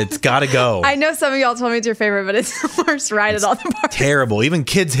 Or It's got to go. I know some of y'all told me it's your favorite, but it's the worst ride at all the parks. Terrible. Even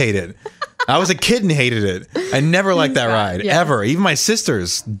kids hate it. I was a kid and hated it. I never liked that ride, yeah. ever. Even my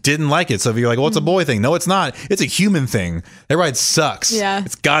sisters didn't like it. So if you're like, well, it's a boy thing. No, it's not. It's a human thing. That ride sucks. Yeah.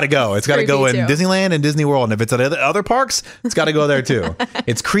 It's got to go. It's got to go in creepy, too. Disneyland and Disney World. And if it's at other parks, it's got to go there too.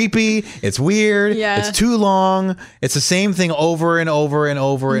 It's creepy. It's weird. Yeah. It's too long. It's the same thing over and over and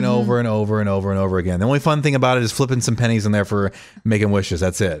over and over and over and over and over again. The only fun thing about it is flipping some pennies in there for making wishes.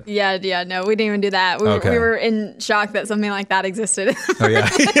 That's it. Yeah, no, we didn't even do that. Okay. We were in shock that something like that existed. Oh yeah.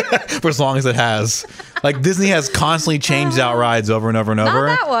 For as long as it has. Like Disney has constantly changed out rides over and over and over.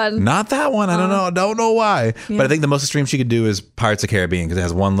 that one. Not that one. I don't know. Don't know why. But I think the most extreme she could do is Pirates of the Caribbean because it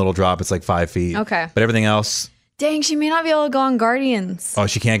has one little drop. It's like 5 feet. Okay. But everything else, Dang, she may not be able to go on Guardians. oh,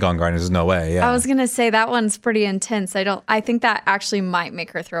 she can't go on Guardians. There's no way. Yeah. I was gonna say that one's pretty intense. I think that actually might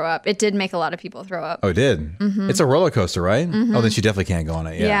make her throw up. It did make a lot of people throw up. Oh, it did. It's a roller coaster, right? Oh, then she definitely can't go on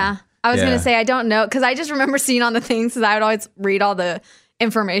it. Yeah. Yeah. I was Yeah. gonna say I don't know because I just remember seeing on the things because I would always read all the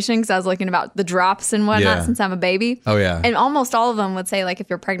information because I was looking about the drops and whatnot Yeah. since I'm a baby. Oh, yeah. And almost all of them would say like if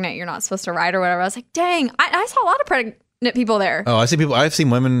you're pregnant you're not supposed to ride or whatever. I was like, dang, I saw a lot of pregnant people there. Oh, I've seen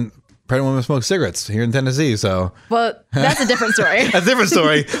pregnant women smoke cigarettes here in Tennessee. So Well, that's a different story. that's a different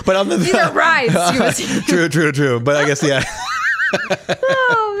story. But on the These are rides. True. But I guess, yeah.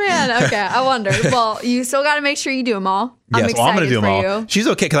 Oh man, okay. I wonder. Well, you still got to make sure you do them all. I'm Yes, excited well, I'm going to do them for all. you. She's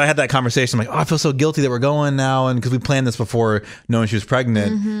okay because I had that conversation. I'm like, oh, I feel so guilty that we're going now, and because we planned this before knowing she was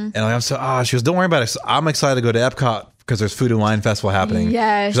pregnant, and I'm so she goes, don't worry about it. So I'm excited to go to Epcot because there's Food and Wine Festival happening.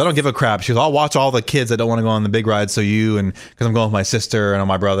 Yes. She goes, I don't give a crap. She goes, I'll watch all the kids that don't want to go on the big rides. So you and because I'm going with my sister and all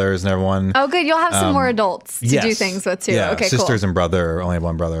my brothers and everyone. Oh, good. You'll have some more adults to Yes. do things with too. Yeah, Okay, sisters cool. and brother. Only have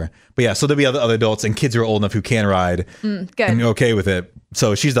one brother. But yeah, so there'll be other adults and kids who are old enough who can ride Good. and you're okay with it.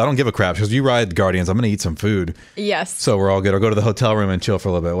 So I don't give a crap. She goes, you ride Guardians. I'm going to eat some food. Yes. So we're all good. Or go to the hotel room and chill for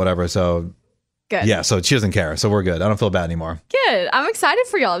a little bit, whatever. So Good. yeah, so she doesn't care. So we're good. I don't feel bad anymore. Good. I'm excited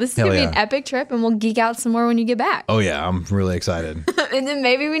for y'all. This is Hell gonna be yeah. an epic trip, and we'll geek out some more when you get back. Oh yeah, I'm really excited. And then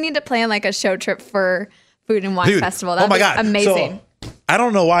maybe we need to plan like a show trip for Food and Wine Dude, Festival. oh That'd my be God. amazing. So, I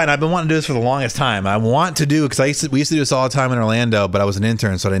don't know why, and I've been wanting to do this for the longest time. I want to do because we used to do this all the time in Orlando, but I was an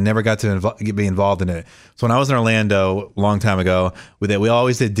intern, so I never got to be involved in it. So when I was in Orlando a long time ago, we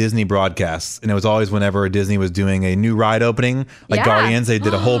always did Disney broadcasts, and it was always whenever Disney was doing a new ride opening, like Yeah. Guardians, they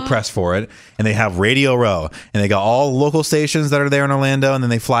did a whole press for it, and they have Radio Row, and they got all local stations that are there in Orlando, and then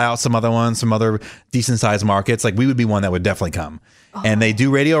they fly out some other ones, some other decent sized markets. Like we would be one that would definitely come. And they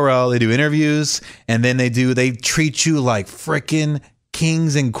do Radio Row, they do interviews, and then they treat you like freaking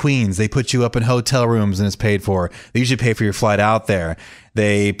kings and queens. They put you up in hotel rooms and it's paid for. They usually pay for your flight out there.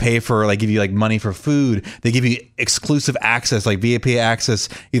 They pay for give you money for food. They give you exclusive access, like VIP access,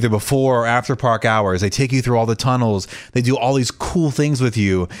 either before or after park hours. They take you through all the tunnels. They do all these cool things with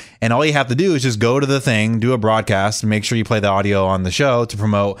you. And all you have to do is just go to the thing, do a broadcast, and make sure you play the audio on the show to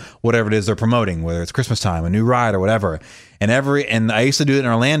promote whatever it is they're promoting, whether it's Christmas time, a new ride, or whatever. And I used to do it in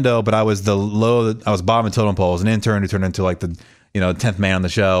Orlando, but I was bottom of the totem pole. I was an intern who turned into 10th man on the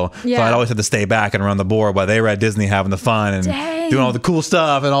show. So Yeah. I'd always have to stay back and run the board while they were at Disney having the fun and doing all the cool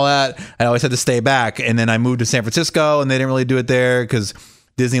stuff and all that. I always had to stay back. And then I moved to San Francisco and they didn't really do it there because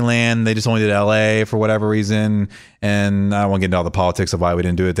Disneyland, they just only did LA for whatever reason. And I won't get into all the politics of why we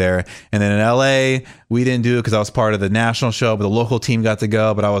didn't do it there. And then in LA, we didn't do it because I was part of the national show, but the local team got to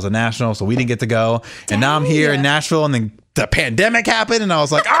go, but I was a national, so we didn't get to go. And now I'm here in Nashville, and then the pandemic happened, and I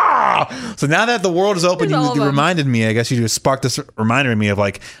was like, So now that the world is open, you reminded me, I guess you just sparked this reminder in me of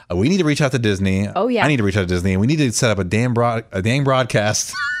like, we need to reach out to Disney. Oh, yeah. I need to reach out to Disney, and we need to set up a dang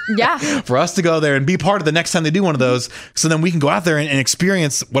broadcast. Yeah. For us to go there and be part of the next time they do one of those, so then we can go out there and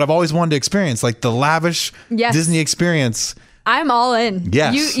experience what I've always wanted to experience, like the lavish Disney experience. I'm all in.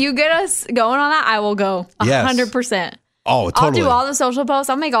 Yes. You get us going on that, I will go 100%. Oh, totally. I'll do all the social posts.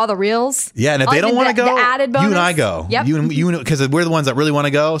 I'll make all the reels. Yeah, and if they don't want to go, the added bonus. you and I go. Yep. You because we're the ones that really want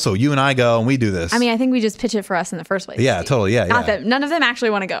to go. So you and I go, and we do this. I mean, I think we just pitch it for us in the first place. Yeah, totally. Yeah, Not that none of them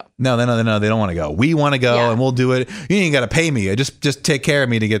actually want to go. No, they don't want to go. We want to go, and we'll do it. You ain't got to pay me. Just take care of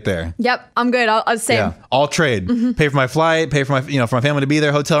me to get there. Yep, I'm good. I'll say. Yeah, I'll trade. Pay for my flight. Pay for my for my family to be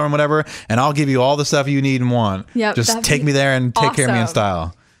there, hotel room, whatever, and I'll give you all the stuff you need and want. Yep, just take me there and take care of me in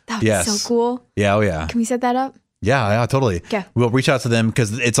style. That'd be so cool. Yeah, oh yeah. Can we set that up? Yeah, totally. Okay. We'll reach out to them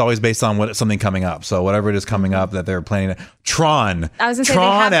because it's always based on something coming up. So whatever it is coming up that they're planning. Tron. I was going to say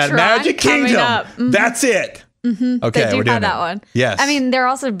Tron they have at Tron Magic Kingdom. Up. That's it. Mm-hmm. Okay, they do we're doing have that one. Yes. I mean, they're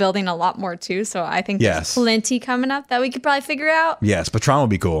also building a lot more too. So I think there's plenty coming up that we could probably figure out. Yes, but Tron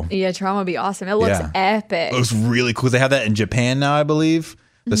would be cool. Yeah, Tron would be awesome. It looks epic. It looks really cool. They have that in Japan now, I believe.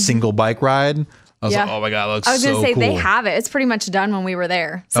 The single bike ride. I was like, oh my God, it looks so cool. I was going to say, they have it. It's pretty much done when we were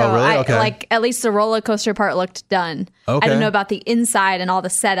there. So oh, really? Okay. like, at least the roller coaster part looked done. Okay. I don't know about the inside and all the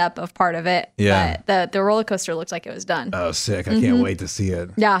setup of part of it. Yeah. But the roller coaster looked like it was done. Oh, sick. I can't wait to see it.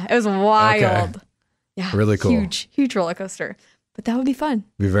 Yeah, it was wild. Okay. Yeah. Really cool. Huge roller coaster. But that would be fun.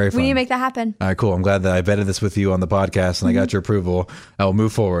 It'd be very fun. We need to make that happen. All right, cool. I'm glad that I vetted this with you on the podcast and I got your approval. I will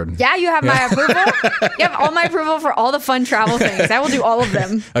move forward. Yeah, you have my approval. You have all my approval for all the fun travel things. I will do all of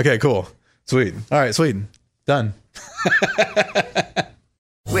them. Okay, cool. Sweet. All right, sweet. Done.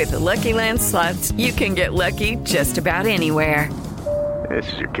 With the Lucky Land Slots, you can get lucky just about anywhere.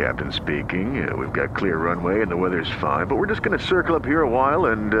 This is your captain speaking. We've got clear runway and the weather's fine, but we're just going to circle up here a while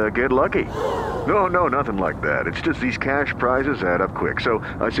and get lucky. No, nothing like that. It's just these cash prizes add up quick. So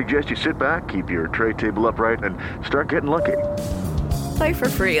I suggest you sit back, keep your tray table upright, and start getting lucky. Play for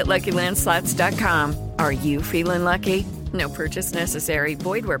free at LuckyLandSlots.com. Are you feeling lucky? No purchase necessary.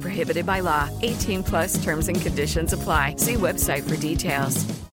 Void where prohibited by law. 18+ terms and conditions apply. See website for details.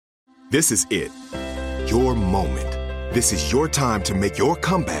 This is it. Your moment. This is your time to make your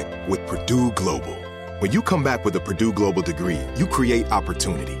comeback with Purdue Global. When you come back with a Purdue Global degree, you create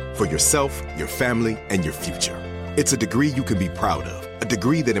opportunity for yourself, your family, and your future. It's a degree you can be proud of, a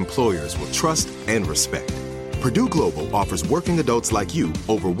degree that employers will trust and respect. Purdue Global offers working adults like you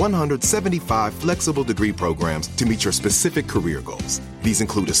over 175 flexible degree programs to meet your specific career goals. These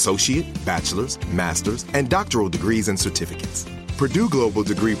include associate, bachelor's, master's, and doctoral degrees and certificates. Purdue Global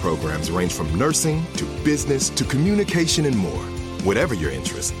degree programs range from nursing to business to communication and more. Whatever your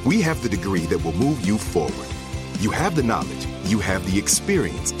interest, we have the degree that will move you forward. You have the knowledge, you have the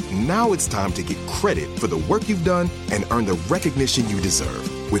experience. Now it's time to get credit for the work you've done and earn the recognition you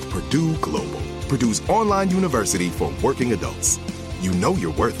deserve with Purdue Global, Purdue's online university for working adults. You know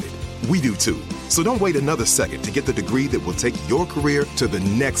you're worth it. We do too. So don't wait another second to get the degree that will take your career to the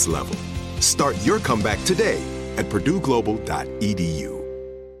next level. Start your comeback today at purdueglobal.edu.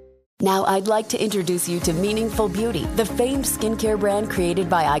 Now I'd like to introduce you to Meaningful Beauty, the famed skincare brand created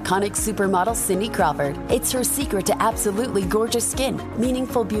by iconic supermodel Cindy Crawford. It's her secret to absolutely gorgeous skin.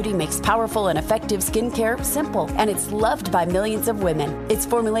 Meaningful Beauty makes powerful and effective skincare simple, and it's loved by millions of women. It's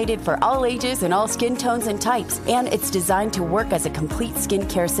formulated for all ages and all skin tones and types, and it's designed to work as a complete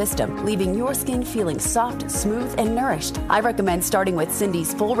skincare system, leaving your skin feeling soft, smooth, and nourished. I recommend starting with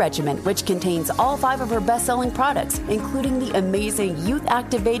Cindy's full regimen, which contains all 5 of her best-selling products, including the amazing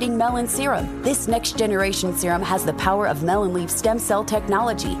youth-activating Melon Serum. This next-generation serum has the power of melon leaf stem cell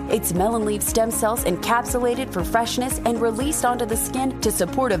technology. It's melon leaf stem cells encapsulated for freshness and released onto the skin to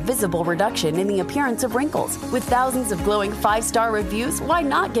support a visible reduction in the appearance of wrinkles. With thousands of glowing 5-star reviews, why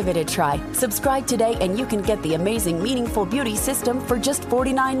not give it a try? Subscribe today and you can get the amazing Meaningful Beauty system for just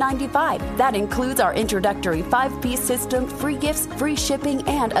 $49.95. That includes our introductory 5-piece system, free gifts, free shipping,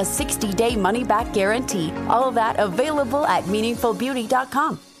 and a 60-day money-back guarantee. All of that available at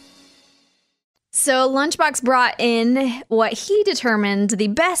meaningfulbeauty.com. So Lunchbox brought in what he determined the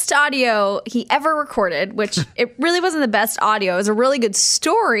best audio he ever recorded, which it really wasn't the best audio. It was a really good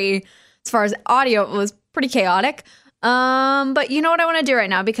story as far as audio. It was pretty chaotic. But you know what I want to do right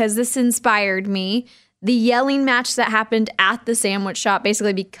now, because this inspired me. The yelling match that happened at the sandwich shop,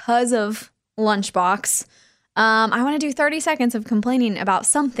 basically because of Lunchbox. I want to do 30 seconds of complaining about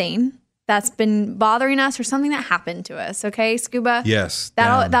something that's been bothering us or something that happened to us. Okay, Scuba? Yes.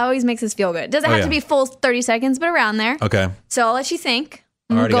 That always makes us feel good. Doesn't have to be full 30 seconds, but around there. Okay. So I'll let you think.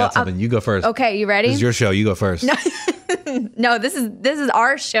 I already got something. You go first. Okay, you ready? This is your show. You go first. No, no, this is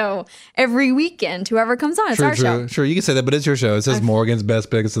our show every weekend. Whoever comes on, it's our show. Sure, you can say that, but it's your show. It says Morgan's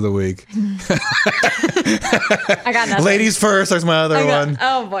best picks of the week. I got nothing. Ladies first. There's my other one.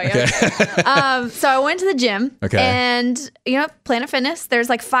 Oh boy. Okay. So I went to the gym. Okay. And Planet Fitness. There's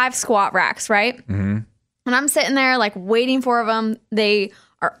like 5 squat racks, right? Mm-hmm. And I'm sitting there like waiting for them. They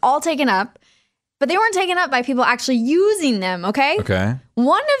are all taken up. But they weren't taken up by people actually using them, okay? Okay.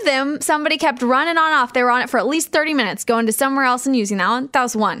 One of them, somebody kept running on off. They were on it for at least 30 minutes, going to somewhere else and using that one. That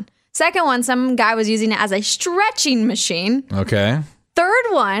was one. Second one, some guy was using it as a stretching machine. Okay. Third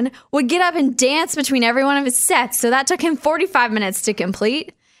one would get up and dance between every one of his sets. So that took him 45 minutes to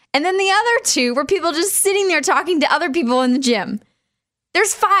complete. And then the other 2 were people just sitting there talking to other people in the gym.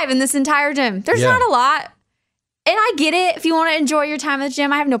 There's 5 in this entire gym. There's not a lot. And I get it. If you want to enjoy your time at the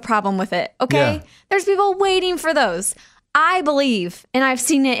gym, I have no problem with it. Okay. Yeah. There's people waiting for those. I believe, and I've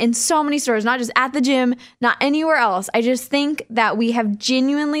seen it in so many stores, not just at the gym, not anywhere else. I just think that we have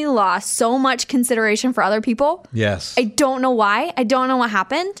genuinely lost so much consideration for other people. Yes. I don't know why. I don't know what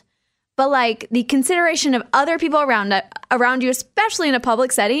happened. But like the consideration of other people around you, especially in a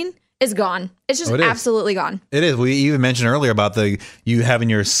public setting, is gone. It's just absolutely gone. It is. We even mentioned earlier about you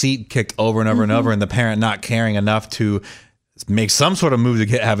having your seat kicked over and over and over, and the parent not caring enough to make some sort of move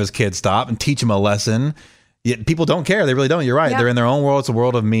to have his kid stop and teach him a lesson. Yet people don't care. They really don't. You're right. Yep. They're in their own world. It's a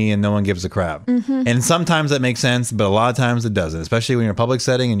world of me, and no one gives a crap. Mm-hmm. And sometimes that makes sense, but a lot of times it doesn't, especially when you're in a public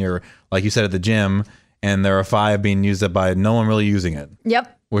setting and you're, like you said, at the gym, and there are 5 being used up by no one really using it.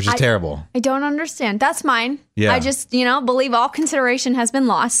 Yep. Which is terrible. I don't understand. That's mine. Yeah. I just, believe all consideration has been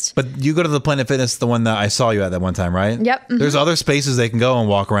lost. But you go to the Planet Fitness, the one that I saw you at that one time, right? Yep. Mm-hmm. There's other spaces they can go and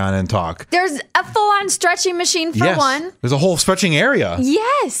walk around and talk. There's a full-on stretching machine for one. There's a whole stretching area.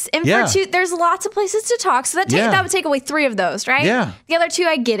 Yes. And for 2, there's lots of places to talk. So that would take away 3 of those, right? Yeah. The other 2,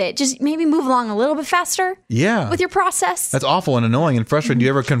 I get it. Just maybe move along a little bit faster. Yeah. With your process. That's awful and annoying and frustrating. Do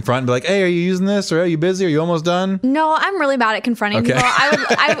you ever confront and be like, hey, are you using this? Or are you busy? Are you almost done? No, I'm really bad at confronting people.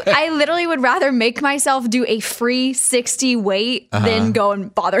 I literally would rather make myself do a free 60 wait than go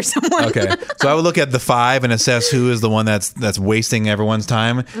and bother someone. Okay. So I would look at the 5 and assess who is the one that's wasting everyone's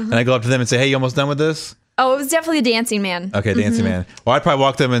time. And I go up to them and say, hey, you almost done with this? Oh, it was definitely the dancing man. Okay, dancing man. Well, I'd probably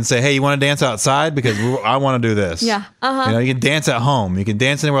walk to them and say, hey, you want to dance outside? Because I want to do this. Yeah. You can dance at home. You can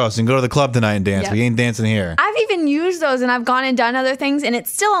dance anywhere else. You can go to the club tonight and dance. But you ain't dancing here. I've even used those and I've gone and done other things and it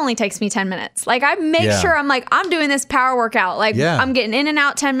still only takes me 10 minutes. Like I make sure I'm doing this power workout. Like I'm getting in and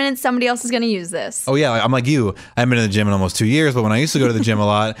out 10 minutes. Somebody else is going to use this. Oh yeah. I'm like you. I haven't been in the gym in almost 2 years, but when I used to go to the gym a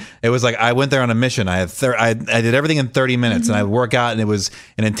lot, it was like I went there on a mission. I did everything in 30 minutes and I would work out and it was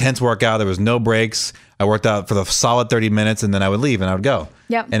an intense workout. There was no breaks. I worked out for the solid 30 minutes and then I would leave and I would go.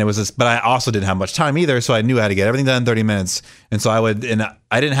 Yep. And it was this, but I also didn't have much time either. So I knew I had to get everything done in 30 minutes. And so I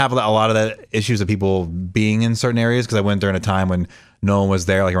didn't have a lot of that issues of people being in certain areas because I went during a time when no one was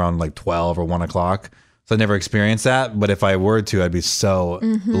there, like around like 12 or 1 o'clock. So I never experienced that. But if I were to, I'd be so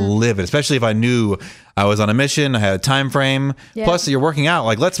livid, especially if I knew I was on a mission, I had a time frame. Yep. Plus you're working out.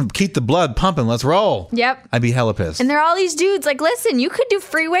 Like, let's keep the blood pumping. Let's roll. Yep. I'd be hella pissed. And there are all these dudes like, listen, you could do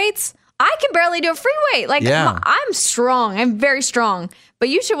free weights. I can barely do a free weight. Like, I'm strong. I'm very strong. But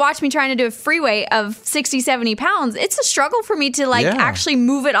you should watch me trying to do a free weight of 60, 70 pounds. It's a struggle for me to actually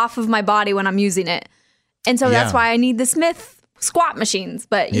move it off of my body when I'm using it. And so that's why I need the Smith squat machines.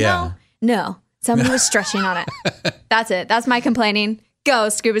 But, you know, no. Somebody was stretching on it. That's it. That's my complaining. Go,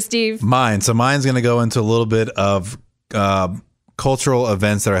 Scuba Steve. Mine. So mine's going to go into a little bit of cultural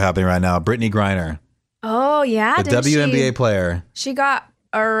events that are happening right now. Brittany Griner. Oh, yeah. The WNBA player. She got...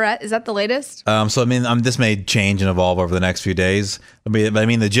 is that the latest? So, I mean, this may change and evolve over the next few days. But I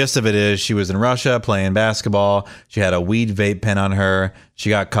mean, the gist of it is she was in Russia playing basketball. She had a weed vape pen on her. She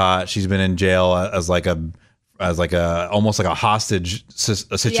got caught. She's been in jail as almost like a hostage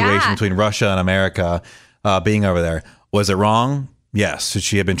situation between Russia and America being over there. Was it wrong? Yes. Should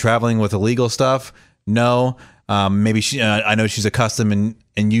she have been traveling with illegal stuff? No. Maybe she. I know she's accustomed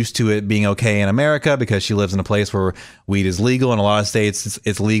and used to it being okay in America because she lives in a place where weed is legal. In a lot of states,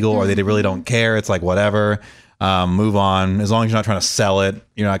 it's legal, or they really don't care. It's like whatever. Move on. As long as you're not trying to sell it,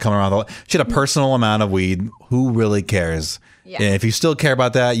 you're not coming around. She had a personal amount of weed. Who really cares? Yeah. And if you still care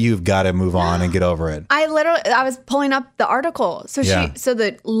about that, you've got to move on and get over it. I was pulling up the article. So so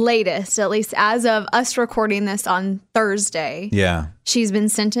the latest, at least as of us recording this on Thursday. Yeah. She's been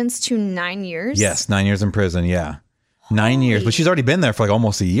sentenced to 9 years. Yes, 9 years in prison. Yeah. 9 years, but she's already been there for like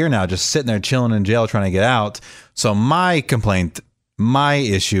almost a year now, just sitting there chilling in jail trying to get out. So my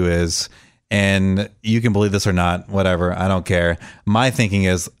issue is, and you can believe this or not, whatever, I don't care. My thinking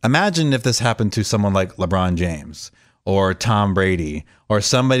is, imagine if this happened to someone like LeBron James or Tom Brady or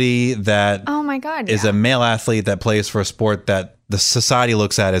somebody that is a male athlete that plays for a sport that the society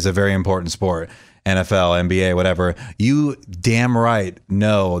looks at as a very important sport. NFL, NBA, whatever, you damn right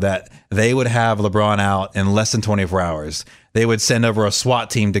know that they would have LeBron out in less than 24 hours. They would send over a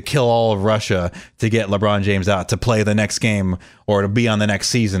SWAT team to kill all of Russia to get LeBron James out to play the next game or to be on the next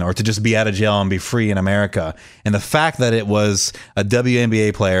season or to just be out of jail and be free in America. And the fact that it was a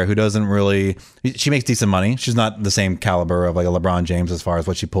WNBA player who doesn't really, she makes decent money. She's not the same caliber of like a LeBron James as far as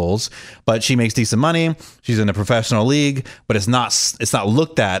what she pulls, but she makes decent money. She's in a professional league, but it's not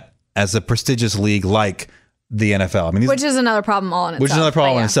looked at as a prestigious league like the NFL. I mean, which is another problem all in itself. Which is another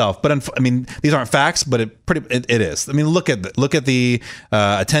problem in itself. But I mean, these aren't facts, but it is. I mean, look at the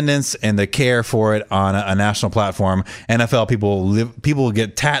attendance and the care for it on a national platform. NFL people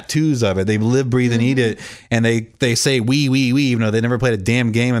get tattoos of it. They live, breathe, and eat it, and they say we, even though they never played a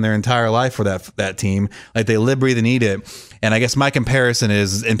damn game in their entire life for that team. Like they live, breathe, and eat it. And I guess my comparison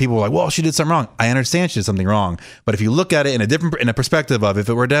is, and people are like, well, she did something wrong. I understand she did something wrong. But if you look at it in a perspective of if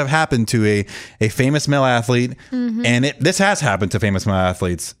it were to have happened to a famous male athlete, and this has happened to famous male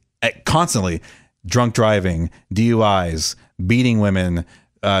athletes constantly, drunk driving, DUIs, beating women,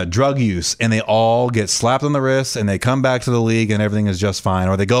 drug use, and they all get slapped on the wrist and they come back to the league and everything is just fine.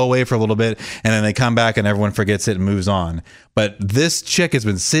 Or they go away for a little bit and then they come back and everyone forgets it and moves on. But this chick has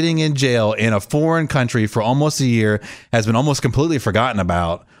been sitting in jail in a foreign country for almost a year, has been almost completely forgotten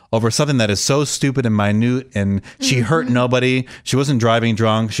about over something that is so stupid and minute, and she hurt nobody. She wasn't driving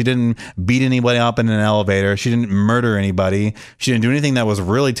drunk. She didn't beat anybody up in an elevator. She didn't murder anybody. She didn't do anything that was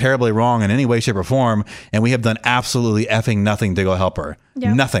really terribly wrong in any way, shape, or form, and we have done absolutely effing nothing to go help her.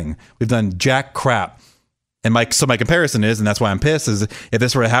 Yep. Nothing. We've done jack crap. And my comparison is, and that's why I'm pissed, is if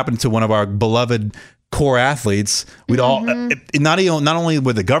this were to happen to one of our beloved core athletes, we'd all not only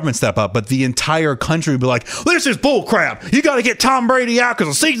would the government step up, but the entire country would be like, this is bull crap. You got to get Tom Brady out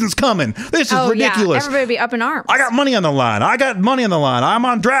because the season's coming. This is ridiculous. Yeah. Everybody would be up in arms. I got money on the line. I'm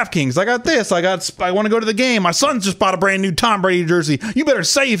on DraftKings. I got this. I want to go to the game. My son's just bought a brand new Tom Brady jersey. You better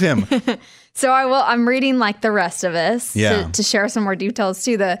save him. So I'm reading like the rest of this to share some more details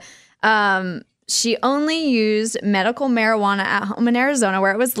too. She only used medical marijuana at home in Arizona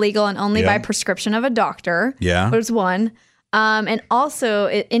where it was legal and only by prescription of a doctor. Yeah. Was one. And also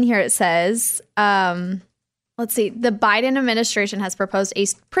in here it says, let's see, the Biden administration has proposed a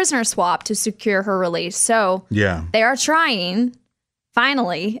prisoner swap to secure her release. So they are trying,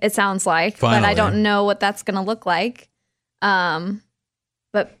 finally, it sounds like, but I don't know what that's going to look like.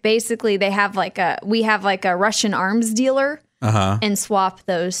 But basically we have a Russian arms dealer and swap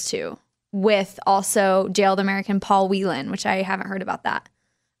those two. With also jailed American Paul Whelan, which I haven't heard about that.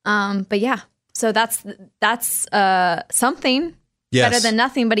 But yeah, so that's something. Yes. Better than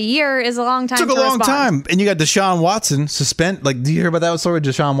nothing, but a year is a long time. Took a long time. And you got Deshaun Watson suspend. Like, do you hear about that story?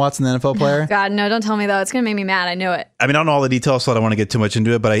 Deshaun Watson, the NFL player? God, no, don't tell me though. It's going to make me mad. I know it. I mean, I don't know all the details, so I don't want to get too much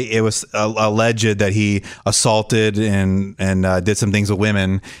into it, but it was alleged that he assaulted and did some things with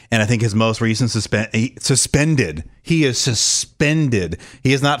women. And I think his most recent suspended. He is suspended.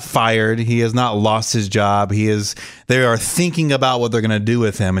 He is not fired. He has not lost his job. They are thinking about what they're going to do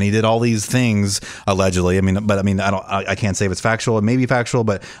with him. And he did all these things allegedly. I can't say if it's factual. It may be factual,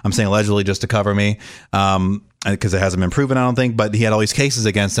 but I'm saying allegedly just to cover me. Because it hasn't been proven, I don't think. But he had all these cases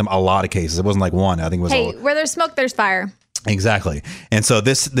against him, a lot of cases. It wasn't like one. I think it was where there's smoke, there's fire. Exactly. And so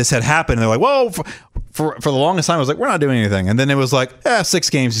this had happened. And they're like, whoa, for the longest time, I was like, we're not doing anything. And then it was like, 6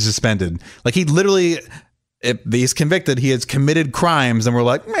 games he's suspended. Like he literally, if he's convicted, he has committed crimes. And we're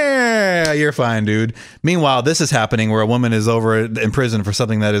like, you're fine, dude. Meanwhile, this is happening where a woman is over in prison for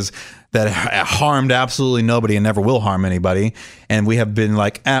something that harmed absolutely nobody and never will harm anybody. And we have been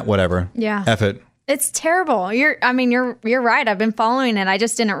like, whatever. Yeah. F it. It's terrible. You're right. I've been following it. I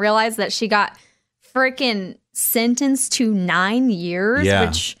just didn't realize that she got freaking sentenced to 9 years,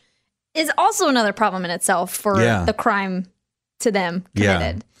 which is also another problem in itself for the crime to them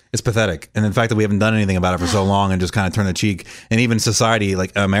committed. Yeah. It's pathetic. And the fact that we haven't done anything about it for so long and just kind of turned the cheek. And even society,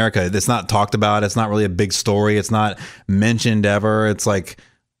 like America, it's not talked about. It's not really a big story. It's not mentioned ever. It's like,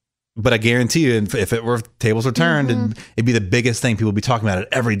 But I guarantee you, if it were tables were turned, it'd be the biggest thing. People would be talking about it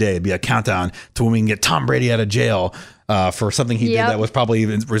every day. It'd be a countdown to when we can get Tom Brady out of jail for something he did that was probably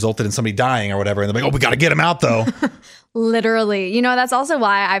even resulted in somebody dying or whatever. And they're like, oh, we got to get him out though. Literally. You know, that's also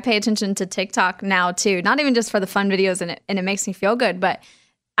why I pay attention to TikTok now too. Not even just for the fun videos and it makes me feel good, but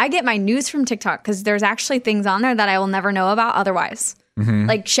I get my news from TikTok because there's actually things on there that I will never know about otherwise.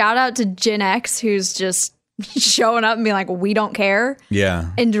 Like shout out to Gen X who's just showing up and being like, we don't care. Yeah.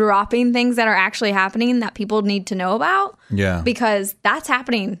 And dropping things that are actually happening that people need to know about. Yeah. Because that's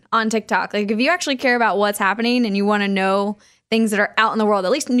happening on TikTok. Like if you actually care about what's happening and you want to know things that are out in the world,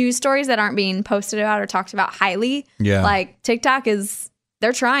 at least news stories that aren't being posted about or talked about highly. Yeah. Like TikTok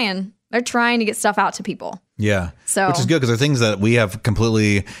they're trying to get stuff out to people. Yeah. So, which is good because there are things that we have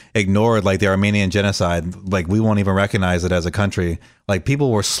completely ignored, like the Armenian genocide. Like we won't even recognize it as a country. Like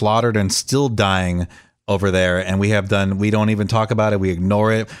people were slaughtered and still dying over there, and we don't even talk about it. We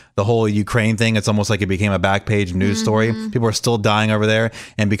ignore it. The whole Ukraine thing, it's almost like it became a back page news story. People are still dying over there,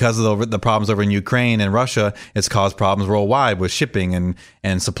 and because of the problems over in Ukraine and Russia, it's caused problems worldwide with shipping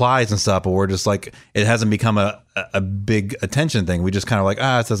and supplies and stuff. But we're just like, it hasn't become a big attention thing. We just kind of like,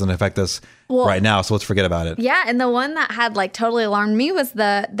 it doesn't affect us right now, so let's forget about it. Yeah, and the one that had like totally alarmed me was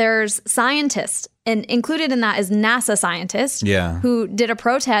there's scientists, and included in that is NASA scientists who did a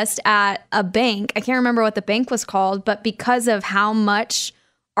protest at a bank. I can't remember what the bank was called, but because of how much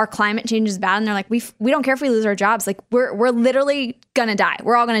our climate change is bad, and they're like, we don't care if we lose our jobs. Like we're literally gonna die.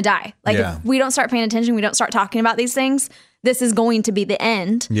 We're all gonna die. Like if we don't start paying attention, we don't start talking about these things, this is going to be the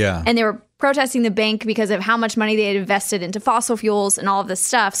end. Yeah. And they were protesting the bank because of how much money they had invested into fossil fuels and all of this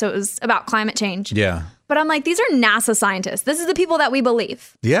stuff. So it was about climate change. Yeah. But I'm like, these are NASA scientists. This is the people that we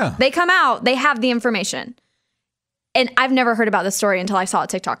believe. Yeah. They come out, they have the information. And I've never heard about this story until I saw a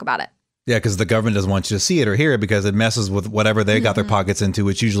TikTok about it. Yeah, because the government doesn't want you to see it or hear it because it messes with whatever they got their pockets into,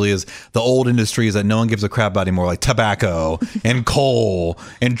 which usually is the old industries that no one gives a crap about anymore, like tobacco and coal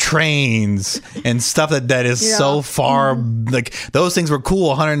and trains and stuff that is so far. Like those things were cool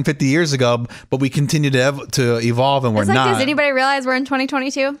 150 years ago, but we continue to evolve and we're not. Does anybody realize we're in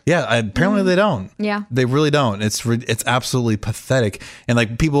 2022? Yeah, apparently they don't. Yeah, they really don't. It's absolutely pathetic. And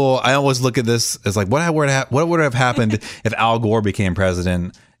like people, I always look at this as like, what would have happened if Al Gore became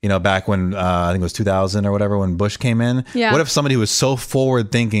president? You know, back when I think it was 2000 or whatever, when Bush came in. Yeah. What if somebody who was so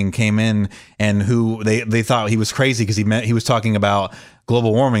forward thinking came in and who they thought he was crazy because he was talking about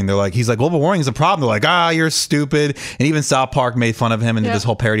global warming. He's like, global warming is a problem. They're like, you're stupid. And even South Park made fun of him and did this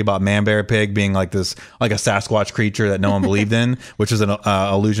whole parody about Man Bear Pig being like a Sasquatch creature that no one believed in, which is an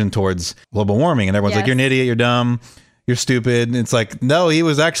allusion towards global warming. And everyone's like, you're an idiot, you're dumb, you're stupid. And it's like, no, he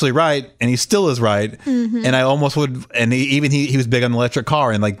was actually right, and he still is right. And I almost would, and he was big on the electric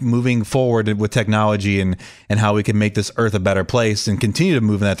car and like moving forward with technology and how we can make this earth a better place and continue to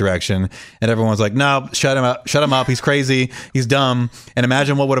move in that direction. And everyone's like, no, shut him up, he's crazy, he's dumb. And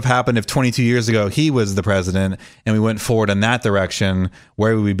imagine what would have happened if 22 years ago he was the president and we went forward in that direction.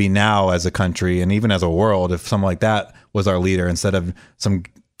 Where would we be now as a country and even as a world if someone like that was our leader instead of some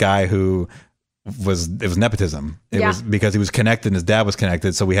guy who it was nepotism. It was because he was connected and his dad was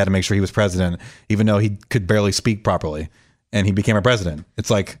connected, so we had to make sure he was president even though he could barely speak properly, and he became a president. It's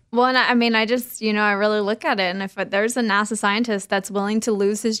like, well, and I mean, I just, I really look at it, and if there's a NASA scientist that's willing to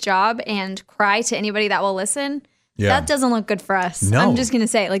lose his job and cry to anybody that will listen, that doesn't look good for us. No. I'm just gonna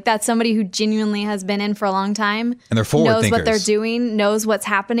say, like, that's somebody who genuinely has been in for a long time and they're forward knows thinkers. What they're doing, knows what's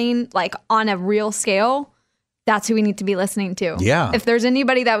happening, like on a real scale. That's who we need to be listening to. Yeah. If there's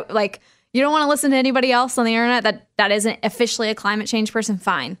anybody that like, you don't want to listen to anybody else on the internet that isn't officially a climate change person,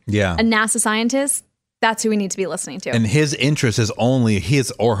 fine. Yeah. A NASA scientist, that's who we need to be listening to. And his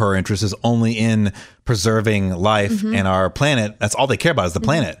or her interest is only in preserving life and our planet. That's all they care about is the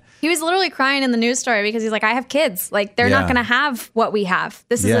planet. He was literally crying in the news story because he's like, I have kids. Like, they're not going to have what we have.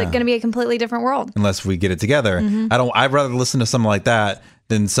 This is going to be a completely different world. Unless we get it together. I'd rather listen to something like that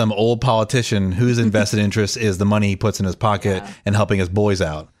than some old politician whose invested interest is the money he puts in his pocket and helping his boys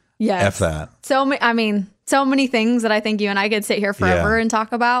out. Yes. F that. So many things that I think you and I could sit here forever and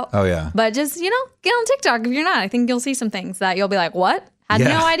talk about. Oh, yeah. But just, get on TikTok if you're not. I think you'll see some things that you'll be like, what? Had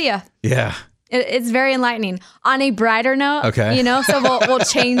no idea. Yeah. It's very enlightening. On a brighter note, okay. So we'll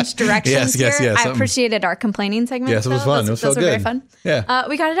change directions here. Yes. I appreciated our complaining segment. Yes, it was fun. Those were very fun. Yeah.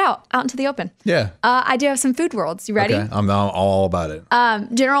 We got it out into the open. Yeah. I do have some food worlds. You ready? Okay. I'm all about it.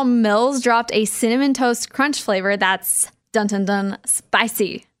 General Mills dropped a cinnamon toast crunch flavor that's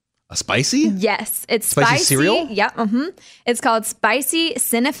spicy. A spicy? Yes. It's spicy cereal? Yep. It's called Spicy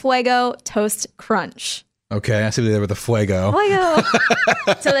Cinefuego Toast Crunch. Okay, I see there with the fuego. Fuego.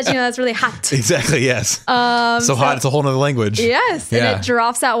 So that you know that's really hot. Exactly, yes. So hot, it's a whole nother language. Yes, and it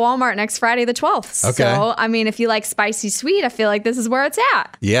drops at Walmart next Friday the 12th. Okay. So, I mean, if you like spicy sweet, I feel like this is where it's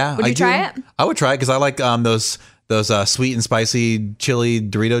at. Yeah. Would you try it? I would try it because I like those sweet and spicy chili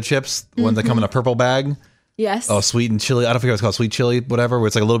Dorito chips, ones that come in a purple bag. Yes. Oh, sweet and chili. I don't forget what it's called. Sweet chili, whatever, where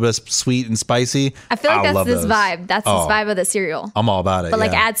it's like a little bit of sweet and spicy. I feel like that's this those. vibe. That's this vibe of the cereal. I'm all about it. But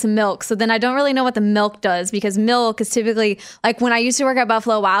like add some milk. So then I don't really know what the milk does because milk is typically like when I used to work at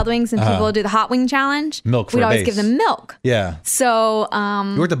Buffalo Wild Wings and people would do the hot wing challenge. Milk for we'd a always base. give them milk. Yeah. So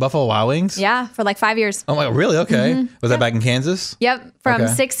you worked at Buffalo Wild Wings? yeah, for like 5 years. Oh my God, really? Okay. Was that back in Kansas? Yep. From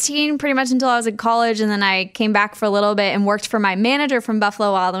Okay. 16 pretty much until I was in college. And then I came back for a little bit and worked for my manager from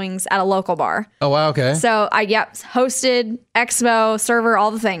Buffalo Wild Wings at a local bar. Oh wow, okay. So I, hosted, expo, server,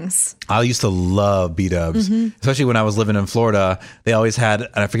 all the things. I used to love B-dubs, especially when I was living in Florida. They always had,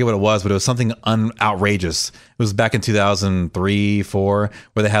 and I forget what it was, but it was something outrageous. It was back in 2003, 4,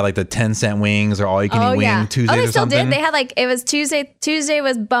 where they had like the 10-cent wings or all you can eat wing Tuesdays they or still something. did. They had like, it was Tuesday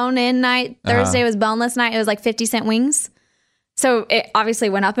was bone-in night. Thursday was boneless night. It was like 50-cent wings. So it obviously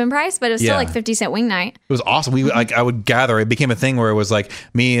went up in price, but it was still like 50-cent wing night. It was awesome. We like I would gather. It became a thing where it was like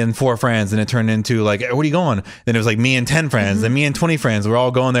me and 4 friends, and it turned into like, where are you going? Then it was like me and 10 friends, then me and 20 friends. We're all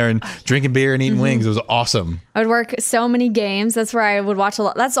going there and drinking beer and eating wings. It was awesome. I would work so many games. That's where I would watch a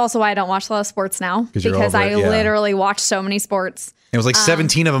lot. That's also why I don't watch a lot of sports now because I literally watch so many sports. It was like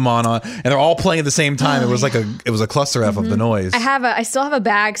 17 of them on, and they're all playing at the same time. It was like it was a cluster F of the noise. I still have a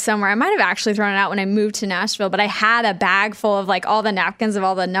bag somewhere. I might have actually thrown it out when I moved to Nashville, but I had a bag full of like all the napkins of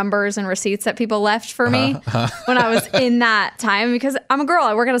all the numbers and receipts that people left for me when I was in that time because I'm a girl.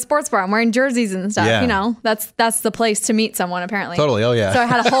 I work at a sports bar. I'm wearing jerseys and stuff. Yeah. You know, that's the place to meet someone apparently. Totally. Oh yeah. So I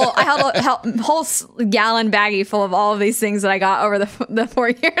had a whole gallon baggie full of all of these things that I got over the 4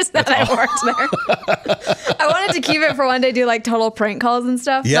 years that I worked there. I wanted to keep it for one day, do like total prank calls and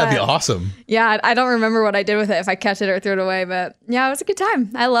stuff. Yeah, it'd be awesome. Yeah, I don't remember what I did with it, if I kept it or threw it away, but yeah, it was a good time.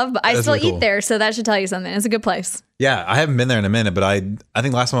 I still really eat cool. there, so that should tell you something. It's a good place. Yeah, I haven't been there in a minute, but I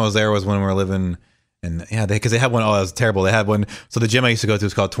think last time I was there was when we were living in because they had one. Oh, that was terrible. They had one. So the gym I used to go to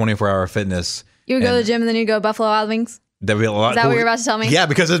is called 24-Hour Fitness. You would go to the gym and then you go Buffalo Wild Wings? That'd be a lot. Is that what you're about to tell me? Yeah,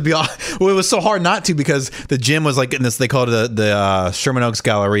 because it'd be well, it was so hard not to because the gym was like in this. They called it the Sherman Oaks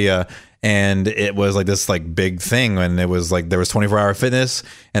Galleria. And it was like this like big thing, and it was like there was 24-hour fitness,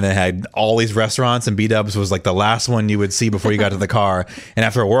 and it had all these restaurants, and B-dubs was like the last one you would see before you got to the car. And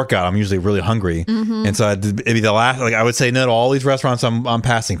after a workout, I'm usually really hungry, and so it'd be the last. Like I would say no to all these restaurants I'm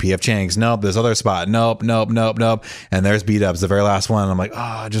passing. P.F. Chang's, nope. This other spot, nope. And there's B-dubs, the very last one. And I'm like,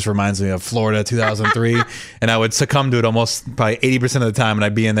 oh, it just reminds me of Florida 2003, and I would succumb to it almost probably 80% of the time, and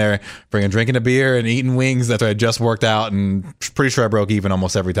I'd be in there drinking a beer and eating wings after I just worked out, and pretty sure I broke even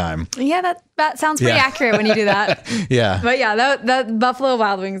almost every time. Yeah, that sounds pretty accurate when you do that. Yeah. But yeah, that Buffalo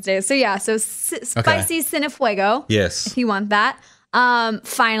Wild Wings days. So yeah, spicy Cinefuego. Yes. If you want that.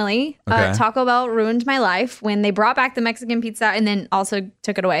 Finally, Taco Bell ruined my life when they brought back the Mexican pizza and then also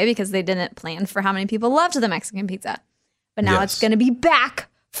took it away because they didn't plan for how many people loved the Mexican pizza. But now it's going to be back,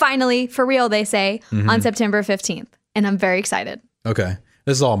 finally, for real, they say, on September 15th. And I'm very excited. Okay.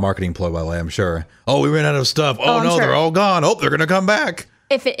 This is all a marketing ploy, by the way, I'm sure. Oh, we ran out of stuff. Oh, no, sure. they're all gone. Oh, they're going to come back.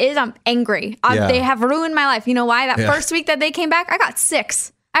 If it is, I'm angry. Yeah. They have ruined my life. You know why? That first week that they came back, I got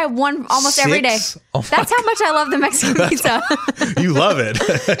 6. I have one almost every day. Oh That's how much I love the Mexican pizza. You love it.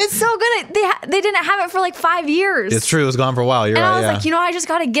 It's so good. They didn't have it for like 5 years. It's true. It was gone for a while. You're and right. I was like, I just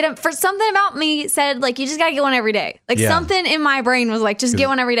got to get it. For something about me said, like, you just got to get one every day. Like, something in my brain was like, just get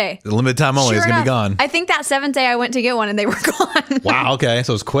one every day. The limited time only is going to be gone. I think that 7th day I went to get one and they were gone. Wow. Okay.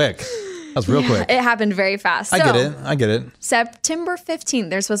 So it was quick. That was real quick. It happened very fast. I get it. September 15th,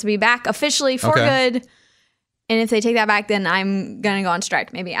 they're supposed to be back officially for good. And if they take that back, then I'm going to go on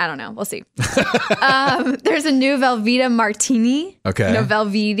strike. Maybe. I don't know. We'll see. There's a new Velveeta Martini. Okay.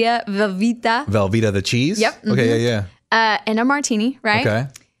 Velveeta. Velveeta the cheese? Yep. Okay, yeah. And a martini, right? Okay.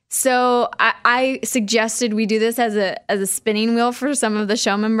 So I suggested we do this as a spinning wheel for some of the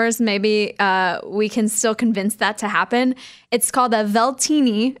show members. Maybe we can still convince that to happen. It's called a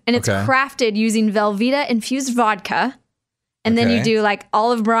Veltini, and it's crafted using Velveeta infused vodka. And then you do like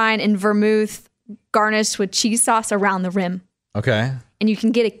olive brine and vermouth garnished with cheese sauce around the rim. Okay. And you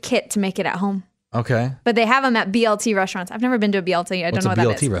can get a kit to make it at home. Okay. But they have them at BLT restaurants. I've never been to a BLT. I don't know what that is.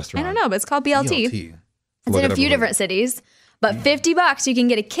 What's a BLT restaurant? I don't know, but it's called BLT. It's in a few different cities. But $50, you can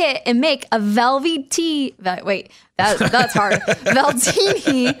get a kit and make a Velveeta. Wait, that's hard.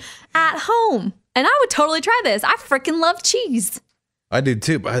 Veltini at home. And I would totally try this. I freaking love cheese. I do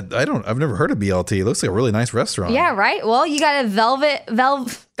too, but I've never heard of BLT. It looks like a really nice restaurant. Yeah, right. Well, you got a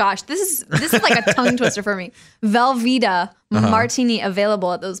gosh, this is like a tongue twister for me. Velveeta martini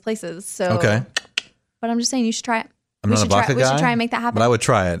available at those places. So okay. But I'm just saying you should try it. I'm not a vodka guy. We should try and make that happen. But I would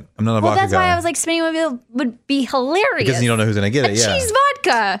try it. I'm not a vodka guy. Well, that's why I was like, spinning would be hilarious. Because you don't know who's going to get it. Yeah. Cheese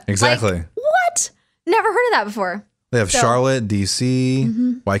vodka. Exactly. Like, what? Never heard of that before. They have Charlotte,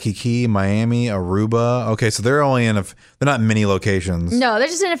 DC, Waikiki, Miami, Aruba. Okay, so they're only they're not many locations. No, they're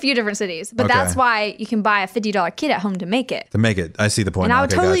just in a few different cities. But that's why you can buy a $50 kit at home to make it. I see the point. And I would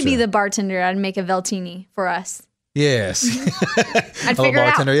totally be the bartender. I'd make a Veltini for us. Yes. I'd figure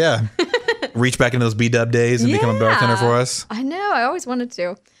it out. Yeah. Reach back into those B-dub days and become a bartender for us. I know. I always wanted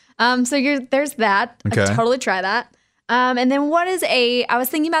to. So there's that. Okay. I'd totally try that. And then I was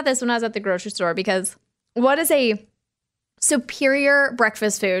thinking about this when I was at the grocery store, because what is a superior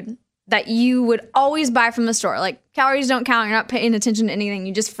breakfast food that you would always buy from the store? Like, calories don't count. You're not paying attention to anything.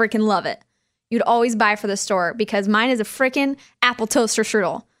 You just freaking love it. You'd always buy for the store, because mine is a freaking apple toaster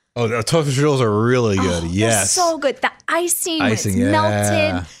strudel. Oh, the toaster strudels are really good. Yes. They're so good. The icing when it's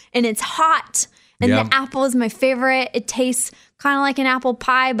melted and it's hot. And the apple is my favorite. It tastes kind of like an apple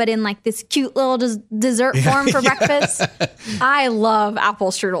pie, but in like this cute little dessert form for breakfast. I love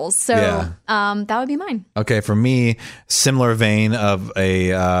apple strudels. So that would be mine. Okay, for me, similar vein of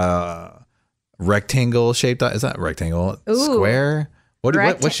a rectangle shaped. Is that rectangle? Ooh. Square?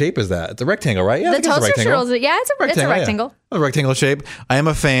 What shape is that? It's a rectangle, right? Yeah, the toaster strudels. Yeah, it's a rectangle. Yeah. A rectangle shape. I am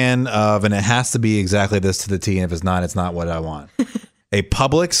a fan of, and it has to be exactly this to the T. And if it's not what I want. A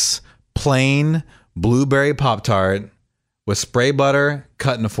Publix plain blueberry Pop-Tart with spray butter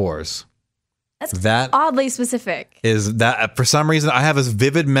cut into fours. That's oddly specific. Is that for some reason I have this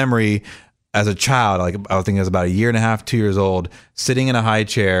vivid memory as a child, like I think I was about 1.5 years, 2 years old, sitting in a high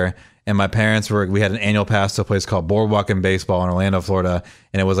chair, and my parents we had an annual pass to a place called Boardwalk and Baseball in Orlando, Florida,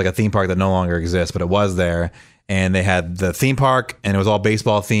 and it was like a theme park that no longer exists, but it was there. And they had the theme park, and it was all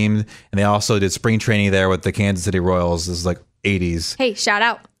baseball themed, and they also did spring training there with the Kansas City Royals. This is like 80s. Hey, shout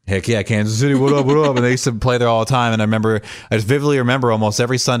out. Heck yeah, Kansas City, what up, what up? And they used to play there all the time. And I just vividly remember almost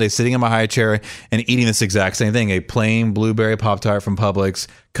every Sunday sitting in my high chair and eating this exact same thing, a plain blueberry Pop-Tart from Publix,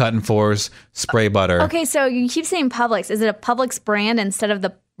 cut in fours, spray butter. Okay, so you keep saying Publix. Is it a Publix brand instead of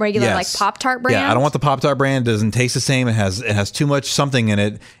the regular like Pop-Tart brand? Yeah, I don't want the Pop-Tart brand. It doesn't taste the same. It has too much something in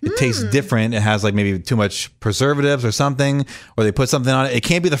it. It tastes different. It has like maybe too much preservatives or something, or they put something on it. It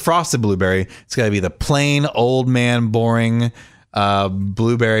can't be the frosted blueberry. It's got to be the plain old man boring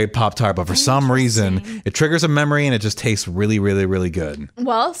blueberry Pop-Tart, but for some reason it triggers a memory and it just tastes really, really, really good.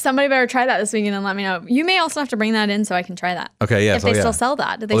 Well, somebody better try that this weekend and let me know. You may also have to bring that in so I can try that. Okay, yeah. If they still sell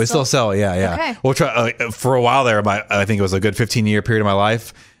that. They still sell it, yeah. Okay. We'll try. For a while there, I think it was a good 15-year period of my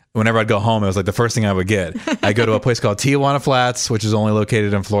life. Whenever I'd go home, it was like the first thing I would get. I'd go to a place called Tijuana Flats, which is only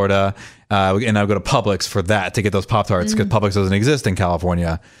located in Florida, and I'd go to Publix for that to get those Pop-Tarts because Publix doesn't exist in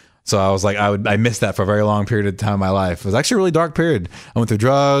California. So I was like, I missed that for a very long period of time in my life. It was actually a really dark period. I went through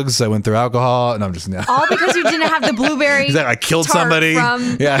drugs. I went through alcohol. And I'm just all because you didn't have the blueberry. Exactly. I killed somebody.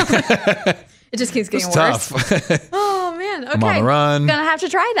 Yeah. It just keeps getting worse. Tough. Oh man. Okay. I'm on the run. Gonna have to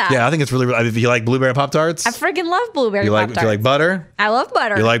try that. Yeah, I think it's really. If you like blueberry Pop-Tarts, I freaking love blueberry Pop-Tarts. Do you like butter? I love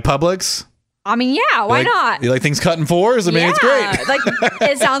butter. You like Publix? I mean, yeah, why not? You like things cut in fours? I mean, it's great. Like,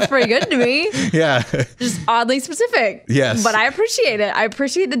 it sounds pretty good to me. Yeah. Just oddly specific. Yes. But I appreciate it. I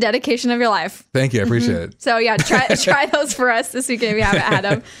appreciate the dedication of your life. Thank you. I appreciate it. So, yeah, try those for us this weekend if you haven't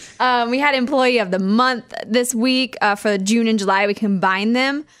had them. We had Employee of the Month this week for June and July. We combined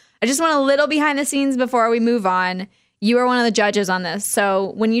them. I just want a little behind the scenes before we move on. You are one of the judges on this.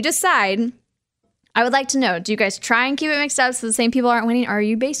 So, when you decide, I would like to know, do you guys try and keep it mixed up so the same people aren't winning, or are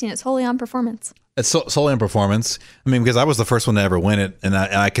you basing it solely on performance? It's solely on performance. I mean, because I was the first one to ever win it, and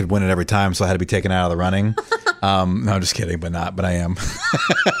I could win it every time, so I had to be taken out of the running. No, I'm just kidding, but I am.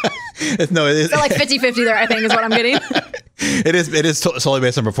 No, it is. So like 50-50 there, I think, is what I'm getting. It is solely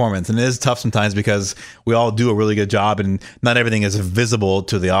based on performance, and it is tough sometimes because we all do a really good job, and not everything is visible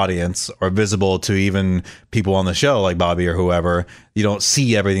to the audience or visible to even people on the show like Bobby or whoever. You don't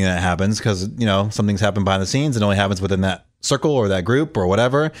see everything that happens because, some things happen behind the scenes. It only happens within that circle or that group or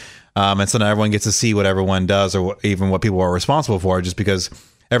whatever. And so not everyone gets to see what everyone does or even what people are responsible for, just because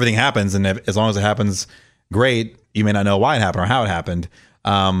everything happens. And as long as it happens, great, you may not know why it happened or how it happened.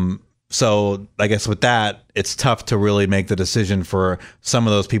 So I guess with that, it's tough to really make the decision for some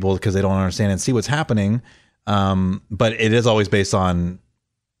of those people because they don't understand and see what's happening. But it is always based on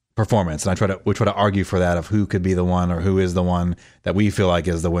performance. And we try to argue for that of who could be the one or who is the one that we feel like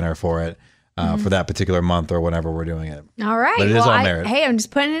is the winner for it. For that particular month or whenever we're doing it. All right. But it is all merit. Hey, I'm just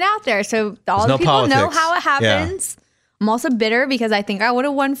putting it out there so all the people know how it happens. Yeah. I'm also bitter because I think I would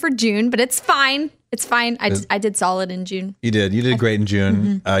have won for June, but it's fine. It's fine. I did solid in June. You did. You did great in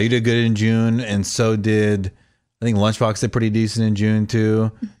June. You did good in June, and so did, I think Lunchbox did pretty decent in June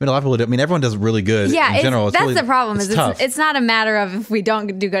too. I mean, a lot of people did. I mean, everyone does really good in general. That's really, the problem. tough. It's not a matter of if we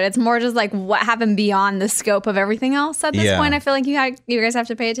don't do good. It's more just like what happened beyond the scope of everything else at this point. I feel like you guys have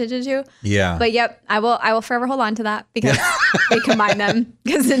to pay attention to. Yeah. But yep, I will forever hold on to that because we combine them.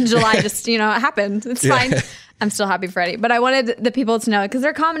 Because in July, just it happened. It's fine. I'm still happy for Eddie. But I wanted the people to know because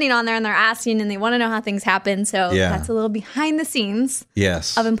they're commenting on there and they're asking and they want to know how things happen. So that's a little behind the scenes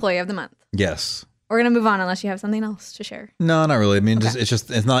of Employee of the Month. Yes. We're going to move on unless you have something else to share. No, not really. I mean,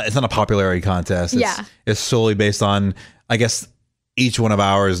 it's not a popularity contest. It's solely based on, I guess, each one of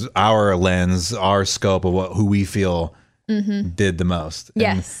our lens, our scope of who we feel did the most.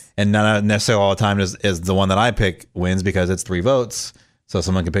 And not necessarily all the time is the one that I pick wins because it's 3 votes. So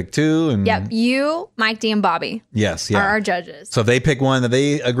someone can pick 2. And you, Mike D, and Bobby are our judges. So if they pick one that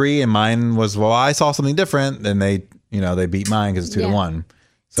they agree and mine was, well, I saw something different, then they beat mine because it's 2-1.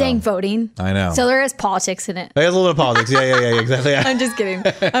 So, dang voting. I know. So there is politics in it. There's a little bit of politics. Yeah, exactly. I'm just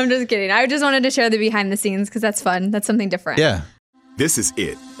kidding. I just wanted to share the behind the scenes because that's fun. That's something different. Yeah. This is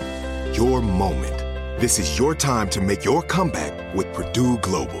it. Your moment. This is your time to make your comeback with Purdue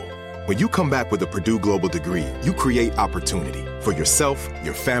Global. When you come back with a Purdue Global degree, you create opportunity for yourself,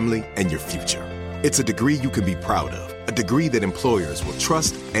 your family, and your future. It's a degree you can be proud of, a degree that employers will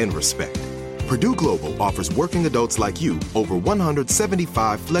trust and respect. Purdue Global offers working adults like you over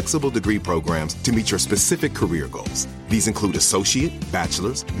 175 flexible degree programs to meet your specific career goals. These include associate,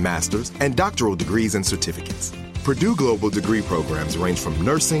 bachelor's, master's, and doctoral degrees and certificates. Purdue Global degree programs range from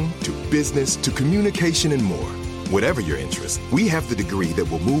nursing to business to communication and more. Whatever your interest, we have the degree that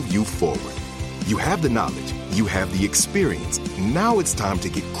will move you forward. You have the knowledge, you have the experience. Now it's time to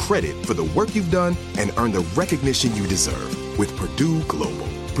get credit for the work you've done and earn the recognition you deserve with Purdue Global,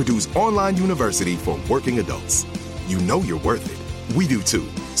 Purdue's online university for working adults. You know you're worth it. We do too.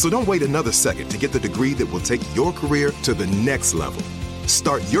 So don't wait another second to get the degree that will take your career to the next level.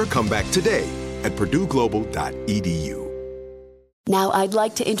 Start your comeback today at purdueglobal.edu. Now I'd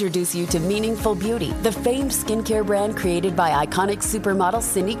like to introduce you to Meaningful Beauty, the famed skincare brand created by iconic supermodel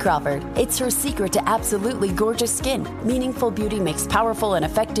Cindy Crawford. It's her secret to absolutely gorgeous skin. Meaningful Beauty makes powerful and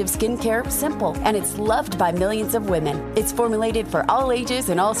effective skincare simple, and it's loved by millions of women. It's formulated for all ages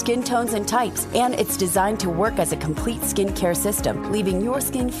and all skin tones and types, and it's designed to work as a complete skincare system, leaving your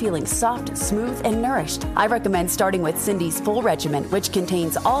skin feeling soft, smooth, and nourished. I recommend starting with Cindy's full regimen, which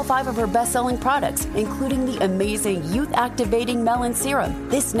contains all 5 of her best-selling products, including the amazing youth-activating Melon Serum.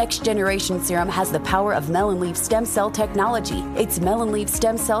 This next generation serum has the power of melon leaf stem cell technology. It's melon leaf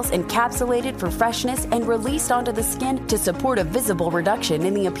stem cells encapsulated for freshness and released onto the skin to support a visible reduction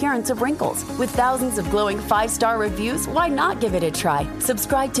in the appearance of wrinkles. With thousands of glowing 5-star reviews, why not give it a try?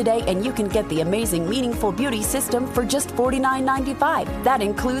 Subscribe today and you can get the amazing Meaningful Beauty system for just $49.95. That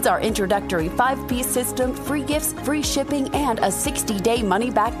includes our introductory 5-piece system, free gifts, free shipping, and a 60-day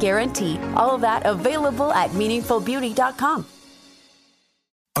money-back guarantee. All of that available at meaningfulbeauty.com.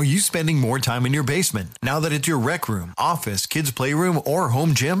 Are you spending more time in your basement now that it's your rec room, office, kids' playroom, or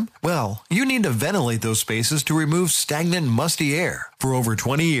home gym? Well, you need to ventilate those spaces to remove stagnant, musty air. For over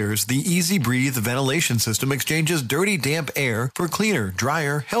 20 years, the Easy Breathe ventilation system exchanges dirty, damp air for cleaner,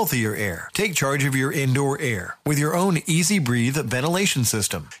 drier, healthier air. Take charge of your indoor air with your own Easy Breathe ventilation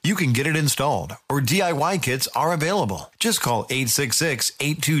system. You can get it installed, or DIY kits are available. Just call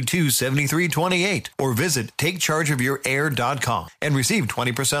 866-822-7328 or visit takechargeofyourair.com and receive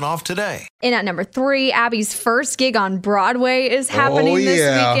 20% off today. And at number 3, Abby's first gig on Broadway is happening this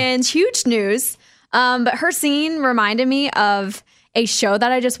weekend. Huge news. But her singing reminded me of a show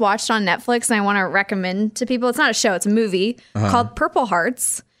that I just watched on Netflix and I want to recommend to people. It's not a show, it's a movie called Purple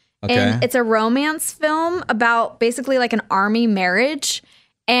Hearts. Okay. And it's a romance film about basically like an army marriage.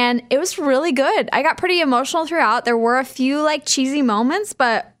 And it was really good. I got pretty emotional throughout. There were a few like cheesy moments,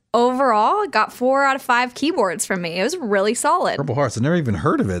 but overall, it got 4 out of 5 keyboards from me. It was really solid. Purple Hearts. I've never even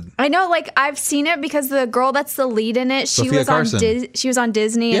heard of it. I know, like I've seen it because the girl that's the lead in it, she was on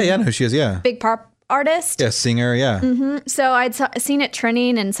Disney. Yeah, I know who she is. Yeah, big pop artist. Yeah, singer. Yeah. Mm-hmm. So I'd seen it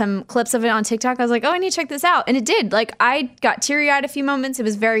trending and some clips of it on TikTok. I was like, oh, I need to check this out, and it did. Like I got teary-eyed a few moments. It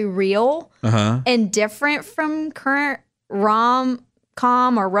was very real and different from current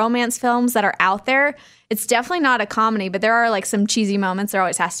rom-com or romance films that are out there. It's definitely not a comedy, but there are like some cheesy moments. There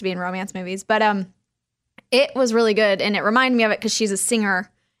always has to be in romance movies. But it was really good, and it reminded me of it because she's a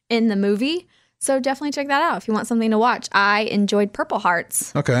singer in the movie. So definitely check that out if you want something to watch. I enjoyed Purple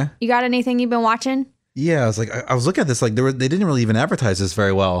Hearts. Okay. You got anything you've been watching? Yeah, I was like, I was looking at this, like they didn't really even advertise this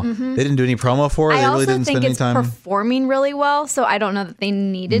very well. Mhm. They didn't do any promo for it. They really didn't spend any time. I also think it's performing really well, so I don't know that they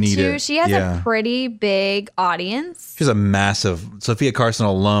needed to. She has a pretty big audience. She's a massive, Sophia Carson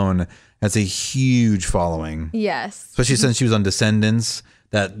alone has a huge following. Yes. Especially since she was on Descendants,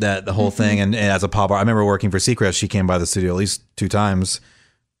 that the whole thing, and as a pop art. I remember working for Seacrest, she came by the studio at least 2 times.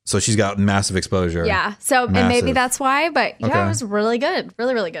 So she's got massive exposure. Yeah. So and maybe that's why, but yeah, Okay. it was really good.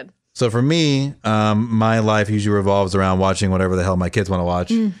 Really, really good. So for me, my life usually revolves around watching whatever the hell my kids want to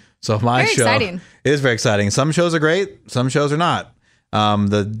watch. So my Very show exciting. it is very exciting. Some shows are great, some shows are not.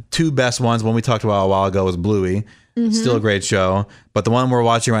 The 2 best ones, one we talked about a while ago, was Bluey. Still a great show, but the one we're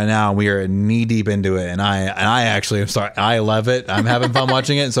watching right now, we are knee deep into it, and I actually am sorry, I love it. I'm having fun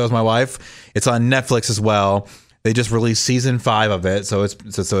watching it, and so is my wife. It's on Netflix as well. They just released season 5 of it, so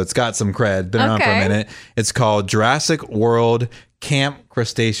it's got some cred. Been around for a minute. It's called Jurassic World Camp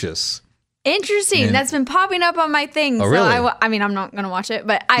Cretaceous. Interesting. And- That's been popping up on my thing. Oh, so really? I mean, I'm not going to watch it,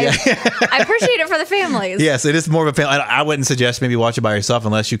 but I appreciate it for the families. Yes, it is more of a family. I wouldn't suggest maybe watch it by yourself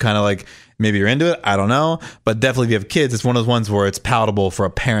unless you kind of like, maybe you're into it. I don't know. But definitely if you have kids, it's one of those ones where it's palatable for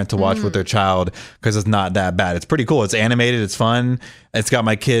a parent to watch with their child because it's not that bad. It's pretty cool. It's animated. It's fun. It's got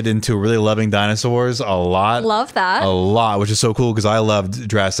my kid into really loving dinosaurs a lot. Love that. A lot, which is so cool because I loved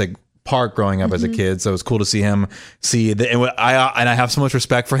Jurassic Park growing up as a kid, so it's cool to see him and I have so much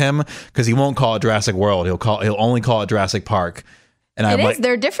respect for him because he won't call it Jurassic World. He'll only call it Jurassic Park. And It is.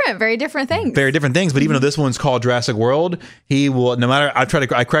 They're different, very different things. Very different things, but even though this one's called Jurassic World, he will, no matter,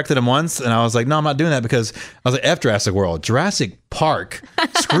 I corrected him once and I was like, no, I'm not doing that because I was like, F Jurassic World, Jurassic Park,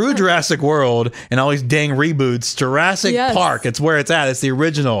 screw Jurassic World and all these dang reboots, Jurassic Park, it's where it's at, it's the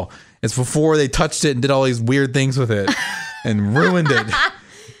original. It's before they touched it and did all these weird things with it and ruined it.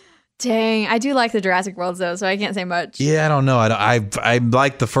 Dang, I do like the Jurassic Worlds though, so I can't say much. Yeah, I don't know. I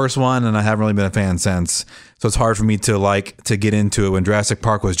liked the first one and I haven't really been a fan since. So it's hard for me to get into it when Jurassic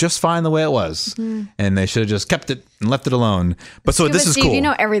Park was just fine the way it was. And they should have just kept it and left it alone. But so this is Steve, cool. you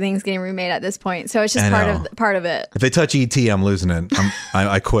know everything's getting remade at this point, so it's just part of it. If they touch ET, I'm losing it.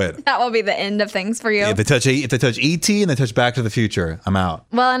 I quit. That will be the end of things for you. If they touch ET and they touch Back to the Future, I'm out.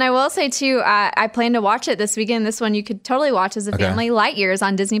 Well, and I will say too, I plan to watch it this weekend. This one you could totally watch as a family. Lightyear's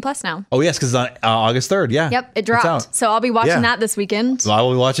on Disney Plus now. Oh yes, because it's on August 3rd. Yeah. Yep, it dropped. So I'll be watching that this weekend. So I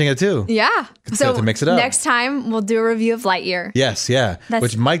will be watching it too. Yeah. So to mix it up. Next time we'll do a review of Lightyear. Yes, yeah.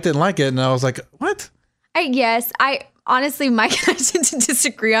 Which Mike didn't like it, and I was like, what? I honestly, Mike and I tend to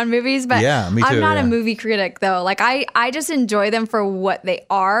disagree on movies, but yeah, me too, I'm not a movie critic though. Like I just enjoy them for what they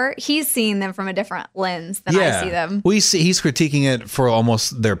are. He's seeing them from a different lens than I see them. He's critiquing it for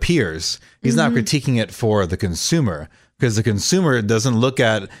almost their peers. He's not critiquing it for the consumer because the consumer doesn't look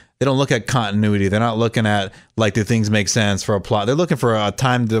at. They don't look at continuity. They're not looking at like do things make sense for a plot. They're looking for a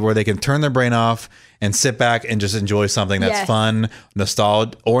time where they can turn their brain off and sit back and just enjoy something that's fun,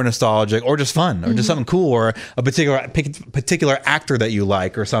 nostalgic, or just fun, or just something cool, or a particular actor that you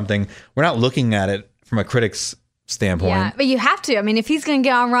like, or something. We're not looking at it from a critic's standpoint. Yeah, but you have to. I mean, if he's going to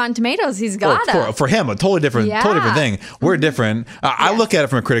get on Rotten Tomatoes, he's got to. For him, a totally different thing. We're different. I look at it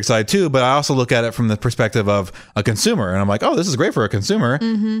from a critic side too, but I also look at it from the perspective of a consumer. And I'm like, oh, this is great for a consumer.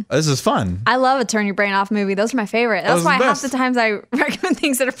 This is fun. I love a turn your brain off movie. Those are my favorite. That's why half the times I recommend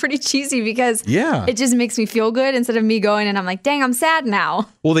things that are pretty cheesy because it just makes me feel good instead of me going and I'm like, dang, I'm sad now.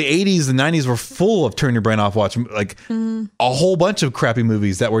 Well, the 80s and 90s were full of turn your brain off watch, like a whole bunch of crappy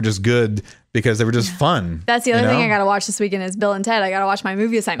movies that were just good because they were just fun. That's the other thing I got to watch this weekend is Bill and Ted. I got to watch my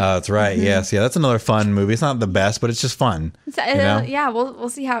movie assignment. That's right. Yes. Yeah. That's another fun movie. It's not the best, but it's just fun. Yeah. We'll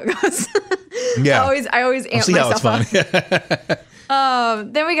see how it goes. Yeah. I always amp myself up.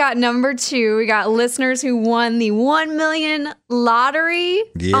 Then we got number 2. We got listeners who won the 1 million lottery.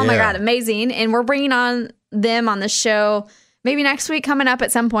 Yeah. Oh my God. Amazing. And we're bringing on them on the show maybe next week, coming up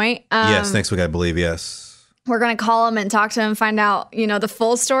at some point. Yes. Next week, I believe. Yes. We're going to call them and talk to them, find out, the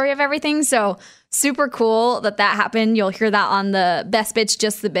full story of everything. So super cool that happened. You'll hear that on the Best Bits,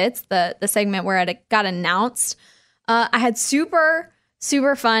 Just the Bits, the segment where it got announced. I had super,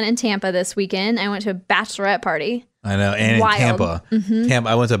 super fun in Tampa this weekend. I went to a bachelorette party. I know. And Wild. in Tampa.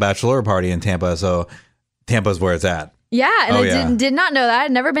 I went to a bachelor party in Tampa. So Tampa's where it's at. Yeah, and I did not know that.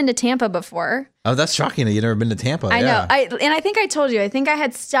 I'd never been to Tampa before. Oh, that's shocking that you've never been to Tampa. I know. I think I told you. I think I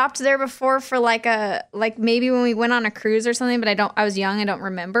had stopped there before for like maybe when we went on a cruise or something, but I was young. I don't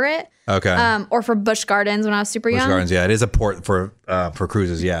remember it. Okay. Or for Busch Gardens when I was super young. Busch Gardens, yeah. It is a port for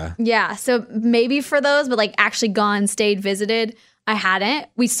cruises, yeah. Yeah, so maybe for those, but like actually gone, stayed, visited. I hadn't.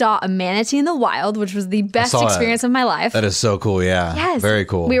 We saw a manatee in the wild, which was the best experience of my life. That is so cool, yeah. Yes. Very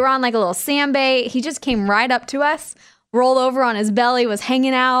cool. We were on like a little sand bay. He just came right up to us, rolled over on his belly, was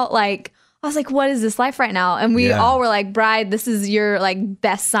hanging out like I was like, what is this life right now? And we all were like, bride, this is your like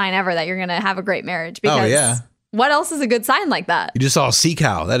best sign ever that you're going to have a great marriage. Because what else is a good sign like that? You just saw a sea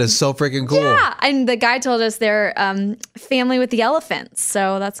cow. That is so freaking cool. Yeah. And the guy told us they're family with the elephants.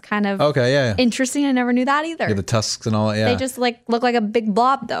 So that's kind of interesting. I never knew that either. Yeah, the tusks and all that. Yeah. They just like look like a big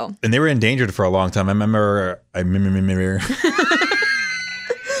blob though. And they were endangered for a long time. I remember.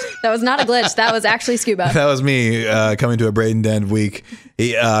 That was not a glitch. That was actually Scuba. That was me coming to a Braden Den week.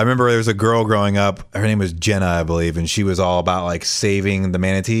 I remember there was a girl growing up. Her name was Jenna, I believe, and she was all about like saving the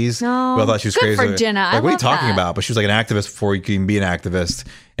manatees. No, I thought she was good crazy. for Jenna. Like, I what are you love talking that. about? But she was like an activist before you can even be an activist,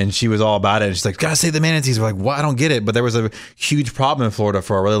 and she was all about it. And she's like, "Gotta save the manatees." We're like, "What? I don't get it." But there was a huge problem in Florida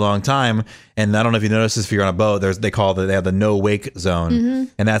for a really long time, and I don't know if you noticed this. If you're on a boat, they have the no wake zone,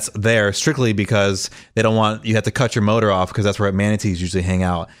 and that's there strictly because they don't want you have to cut your motor off because that's where manatees usually hang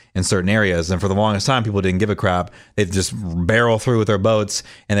out in certain areas. And for the longest time, people didn't give a crap. They'd just barrel through with their boats,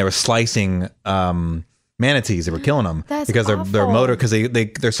 and they were slicing manatees. They were killing them because their motor, because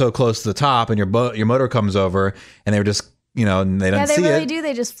they're so close to the top, and your motor comes over, and they were just they don't see it. Yeah, they really do.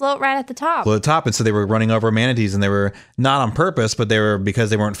 They just float right at the top. Float at the top, and so they were running over manatees, and they were not on purpose, but they were because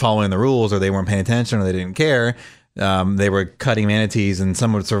they weren't following the rules or they weren't paying attention or they didn't care. They were cutting manatees, and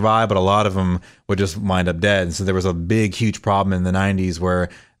some would survive, but a lot of them would just wind up dead. And so there was a big, huge problem in the 90s where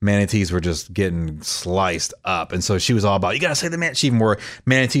manatees were just getting sliced up. And so she was all about, you gotta save the manatee. She even wore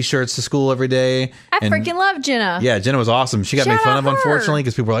manatee shirts to school every day. I freaking love Jenna. Yeah, Jenna was awesome. She got made fun of, unfortunately,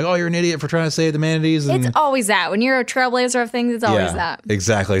 because people were like, oh, you're an idiot for trying to save the manatees. And it's always that. When you're a trailblazer of things, it's always that.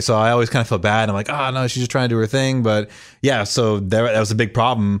 Exactly. So I always kind of felt bad. I'm like, oh, no, she's just trying to do her thing. But yeah, so that was a big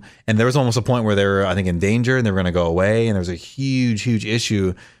problem. And there was almost a point where they were, I think, in danger and they were going to go away. And there was a huge, huge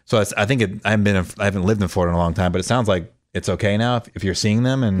issue. So I think I haven't lived in Florida in a long time, but it sounds like it's okay now if you're seeing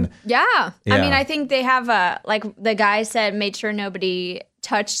them. And yeah. I mean, I think they have like the guy said, made sure nobody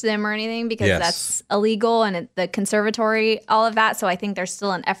touched them or anything because that's illegal and the conservatory, all of that. So I think there's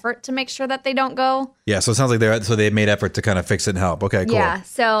still an effort to make sure that they don't go. Yeah. So it sounds like they made effort to kind of fix it and help. Okay, cool. Yeah.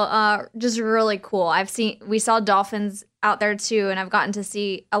 So just really cool. We saw dolphins out there too, and I've gotten to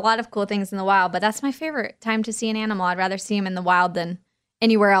see a lot of cool things in the wild, but that's my favorite time to see an animal. I'd rather see them in the wild than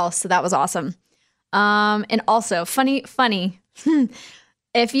anywhere else. So that was awesome. And also funny,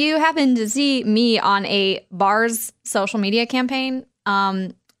 if you happen to see me on a bar's social media campaign, I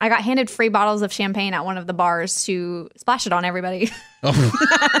got handed free bottles of champagne at one of the bars to splash it on everybody.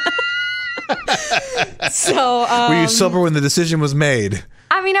 So, were you sober when the decision was made?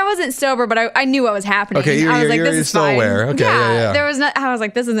 I mean, I wasn't sober, but I knew what was happening. Okay, I was like, this is still fine. aware. Okay, yeah. There was I was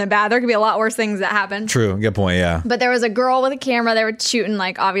like, this isn't bad. There could be a lot worse things that happen. True, good point, yeah. But there was a girl with a camera. They were shooting,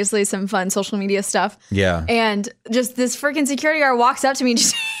 like, obviously some fun social media stuff. Yeah. And just this freaking security guard walks up to me and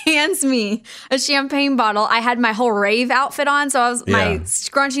just hands me a champagne bottle. I had my whole rave outfit on, so my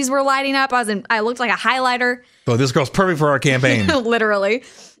scrunchies were lighting up. I looked like a highlighter. Oh, this girl's perfect for our campaign. Literally.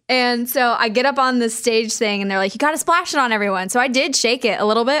 And so I get up on the stage thing, and they're like, you got to splash it on everyone. So I did shake it a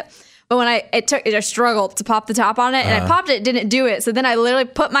little bit. But when I struggled to pop the top on it, and I popped it, didn't do it. So then I literally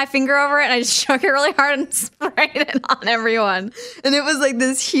put my finger over it, and I just shook it really hard and sprayed it on everyone. And it was like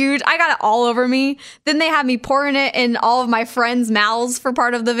this huge, I got it all over me. Then they had me pouring it in all of my friends' mouths for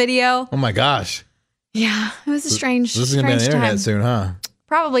part of the video. Oh my gosh. Yeah, it was a strange This is going to be on the internet soon, huh?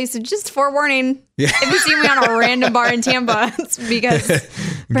 Probably. So just forewarning, if you see me on a random bar in Tampa, it's because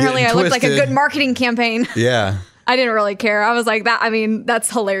apparently I looked like a good marketing campaign. Yeah. I didn't really care. I was like,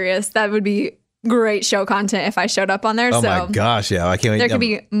 that's hilarious. That would be great show content if I showed up on there. Oh my gosh, yeah. I can't wait. There could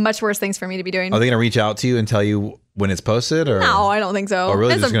be much worse things for me to be doing. Are they going to reach out to you and tell you when it's posted? Or? No, I don't think so. Oh,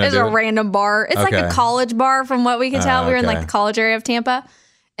 really? It's a random bar. It's like a college bar from what we could tell. We were in like the college area of Tampa.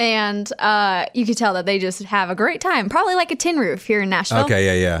 And you could tell that they just have a great time. Probably like a tin roof here in Nashville.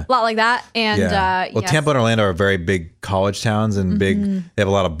 Okay, yeah. A lot like that. And well, Tampa and Orlando are very big college towns and big. They have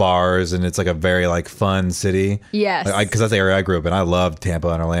a lot of bars, and it's like a very like fun city. Yes. Because that's the area I grew up in. I love Tampa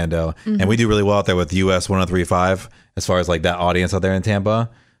and Orlando, and we do really well out there with US 103.5 as far as like that audience out there in Tampa.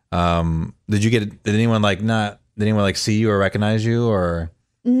 Did anyone see you or recognize you or?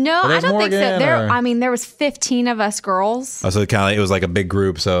 No, I don't think so. There was 15 of us girls. Oh, so it was like a big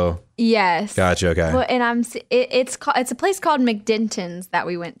group. So yes, gotcha. Okay. Well, and it's a place called McDinton's that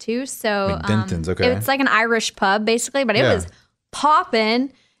we went to. So McDinton's, okay. It's like an Irish pub basically, but it was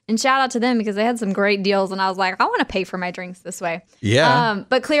popping. And shout out to them because they had some great deals. And I was like, I want to pay for my drinks this way. Yeah.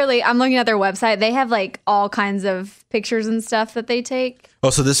 But clearly, I'm looking at their website. They have like all kinds of pictures and stuff that they take. Oh,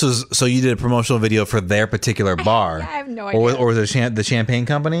 so you did a promotional video for their particular bar. I have no idea. Or was it the champagne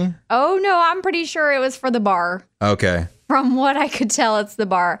company? Oh, no, I'm pretty sure it was for the bar. Okay. From what I could tell, it's the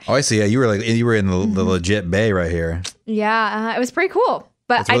bar. Oh, I see. Yeah, you were in the legit bay right here. Yeah, it was pretty cool.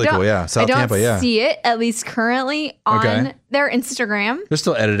 but That's really I don't, cool, yeah. South I don't Tampa, yeah. see it, at least currently, on Okay. their Instagram. They're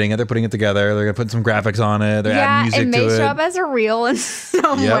still editing it. They're putting it together. They're going to put some graphics on it. They're adding music it may to show it. up as a reel in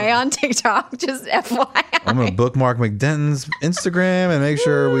some Yep. way on TikTok, just FYI. I'm going to bookmark McDenton's Instagram and make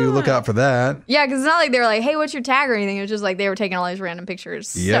sure we look out for that. Yeah, because it's not like they were like, hey, what's your tag or anything. It was just like they were taking all these random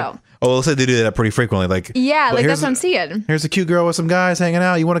pictures. Yep. So, Oh, well, let's say they do that pretty frequently. Like, yeah, well, like here's that's what I'm seeing. Here's a cute girl with some guys hanging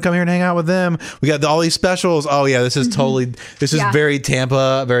out. You want to come here and hang out with them? We got all these specials. Oh yeah, this is totally. This is Yeah. very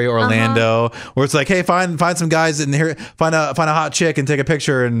Tampa, very Orlando. Where it's like, hey, find some guys in here, find a hot chick and take a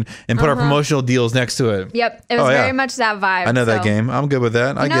picture and put our promotional deals next to it. Yep, it was very much that vibe. I know that so. game. I'm good with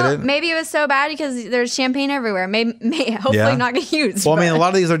that. I get it. Maybe it was so bad because there's champagne everywhere. May hopefully Yeah. not get used. Well, I mean, but- a lot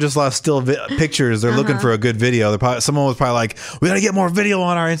of these are just still pictures. They're looking for a good video. Someone was probably like, we got to get more video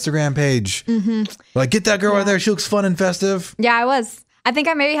on our Instagram page. Like, get that girl right there. She looks fun and festive. Yeah, I was. I think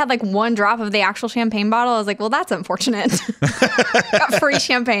I maybe had like one drop of the actual champagne bottle. I was like, well, that's unfortunate. Got free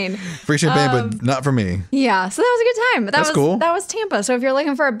champagne. Free champagne, but not for me. Yeah, so that was a good time. That That's was cool. That was Tampa. So if you're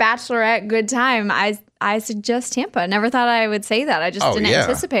looking for a bachelorette good time, I suggest Tampa. Never thought I would say that. I just didn't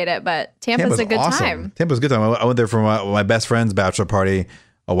anticipate it, but Tampa's a good awesome. time. Tampa's a good time. I went there for my best friend's bachelor party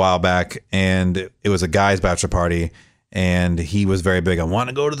a while back, and it was a guy's bachelor party. And he was very big on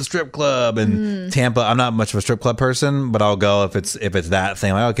wanting to go to the strip club. And Tampa, I'm not much of a strip club person, but I'll go if it's that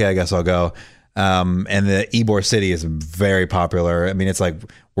thing. Like, okay, I guess I'll go. And the Ybor City is very popular. I mean, it's like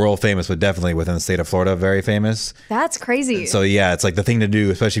world famous, but definitely within the state of Florida, very famous. That's crazy. So yeah, it's like the thing to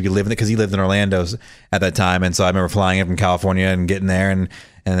do, especially if you live in it, because he lived in Orlando at that time. And so I remember flying in from California and getting there, and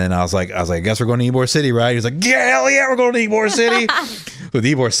then I was like, I guess we're going to Ybor City, right? He was like, yeah, hell yeah, we're going to Ybor City. With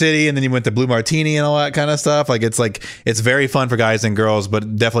Ybor City, and then you went to Blue Martini and all that kind of stuff. It's very fun for guys and girls,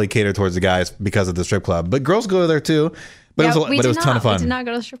 but definitely catered towards the guys because of the strip club. But girls go there too. But Yeah, it was a ton of fun. We did not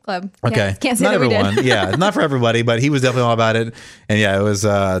go to the strip club. Okay, Can't say not that we everyone. did. Yeah, not for everybody, but he was definitely all about it. And yeah, it was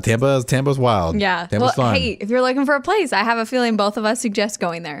Tampa's wild. Yeah. Tampa's fun. Hey, if you're looking for a place, I have a feeling both of us suggest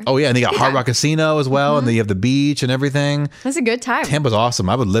going there. Oh yeah, and they got Hard Rock Casino as well, and then you have the beach and everything. That's a good time. Tampa's awesome.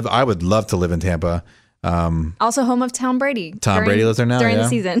 I would love to live in Tampa. Also home of Tom Brady. Brady lives there now during the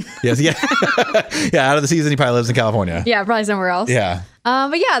season. Yes, yeah, yeah. Out of the season, he probably lives in California. Yeah, probably somewhere else. Yeah.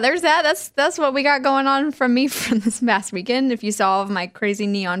 But yeah, there's that. That's what we got going on from me from this past weekend. If you saw all of my crazy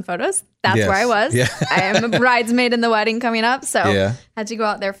neon photos, that's Yes. where I was. Yeah. I am a bridesmaid in the wedding coming up, so Yeah. had to go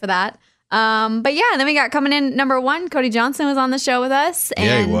out there for that. But yeah, and then we got coming in number 1, Cody Johnson was on the show with us. And,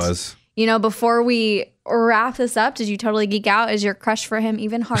 Yeah, he was. You know, before we wrap this up, did you totally geek out? Is your crush for him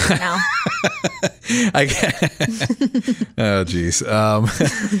even harder now? Oh, geez.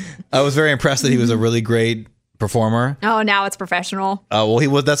 I was very impressed that he was a really great performer. Oh, now it's professional. Well, he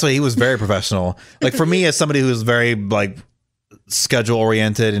was. That's why he was very professional. Like for me, as somebody who's very schedule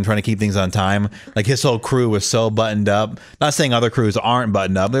oriented and trying to keep things on time, like his whole crew was so buttoned up. Not saying other crews aren't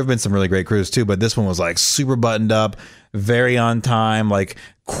buttoned up. There have been some really great crews too, but this one was like super buttoned up, very on time, like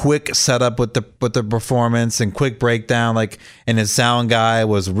quick setup with the performance and quick breakdown. And his sound guy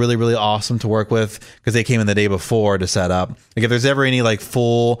was really, really awesome to work with because they came in the day before to set up. Like if there's ever any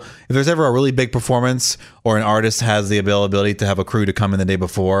if there's ever a really big performance or an artist has the availability to have a crew to come in the day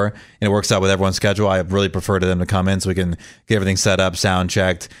before and it works out with everyone's schedule, I really prefer to them to come in so we can get everything set up, sound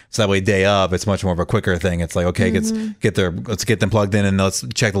checked. So that way day of, it's much more of a quicker thing. It's like, okay, let's get them plugged in and let's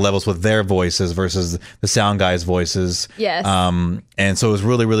check the levels with their voices versus the sound guy's voices. Yes. And so it was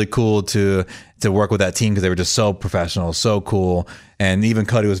really, really cool to work with that team because they were just so professional, so cool. And even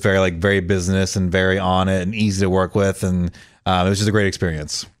Cody was very business and very on it and easy to work with. And it was just a great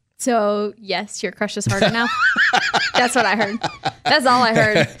experience. So, yes, your crush is harder now. That's what I heard. That's all I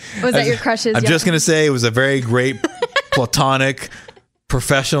heard was that your crush is I'm just going to say it was a very great platonic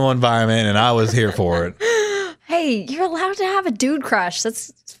professional environment and I was here for it. Hey, you're allowed to have a dude crush.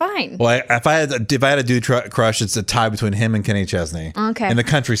 That's fine. Well, if I had a dude crush, it's a tie between him and Kenny Chesney. Okay. In the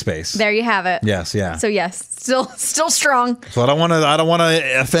country space. There you have it. Yes, yeah. So yes, still strong. So I don't want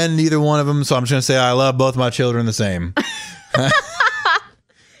to offend either one of them. So I'm just gonna say I love both my children the same.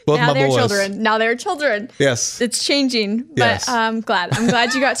 Both Now my they're boys. children. Now they're children. Yes. It's changing, but Yes. I'm glad. I'm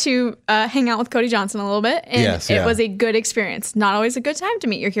glad you got to hang out with Cody Johnson a little bit, and Yes, it yeah. was a good experience. Not always a good time to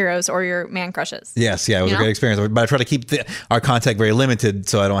meet your heroes or your man crushes. Yes, yeah, it was You a know? great experience. But I try to keep our contact very limited,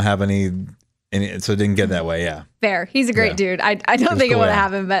 so I don't have any so it didn't get that way. Yeah. Fair. He's a great Yeah. dude. I don't think it cool, would have yeah.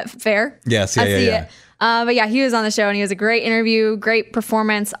 happened, but fair. Yes, I yeah, see yeah. it. But yeah, he was on the show and he was a great interview, great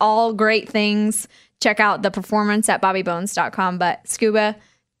performance, all great things. Check out the performance at bobbybones.com. But Scuba,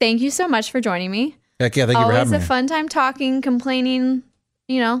 thank you so much for joining me. Heck yeah, thank you for Always having a me. fun time talking, complaining,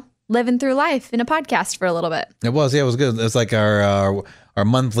 living through life in a podcast for a little bit. It was, yeah, it was good. It's like our our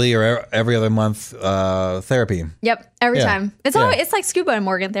monthly or every other month therapy. Yep, every time. It's like Scuba and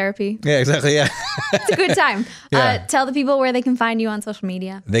Morgan therapy. Yeah, exactly. Yeah, it's a good time. Tell the people where they can find you on social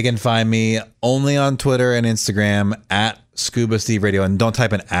media. They can find me only on Twitter and Instagram at Scuba Steve Radio, and don't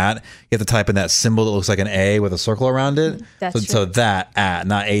type an at. You have to type in that symbol that looks like an A with a circle around it. That's true. So that at,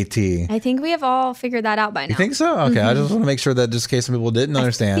 not AT. I think we have all figured that out by now. You think so? Okay, I just want to make sure that just in case some people didn't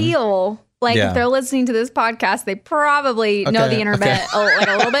understand. I feel like if they're listening to this podcast, they probably know the internet like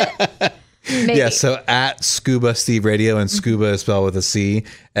a little bit. Maybe. Yeah, so at Scuba Steve Radio, and Scuba is spelled with a C,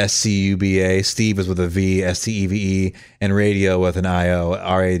 SCUBA. Steve is with a V, STEVE, and radio with an IO,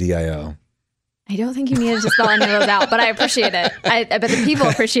 RADIO. I don't think you needed to spell any of those out, but I appreciate it. I bet the people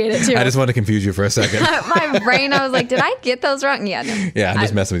appreciate it too. I just want to confuse you for a second. My brain, I was like, did I get those wrong? Yeah, no. Yeah, I'm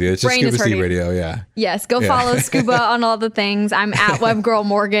just messing with you. It's just Scuba Steve Radio, yeah. Yes, go follow Scuba on all the things. I'm at WebGirl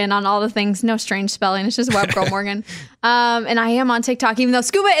Morgan on all the things. No strange spelling. It's just WebGirl Morgan. And I am on TikTok, even though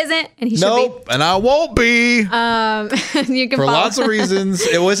Scuba isn't, and he should be. And I won't be. You can for follow. lots of reasons.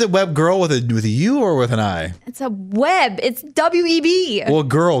 Was it WebGirl with a U or with an I? It's a web. It's WEB. Well,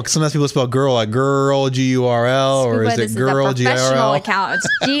 girl. Sometimes people spell girl like girl, GURL, or is it girl, GIRL? Professional account. It's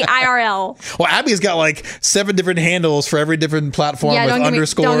GIRL. Well, Abby's got like 7 different handles for every different platform with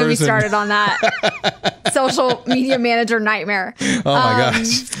underscores. Don't get me started on that. Social media manager nightmare. Oh my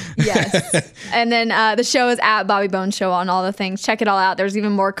gosh. Yes. And then the show is at Bobby Bones Show on all the things. Check it all out. There's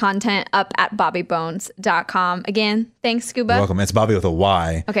even more content up at bobbybones.com. Again, thanks, Scuba. You're welcome. It's Bobby with a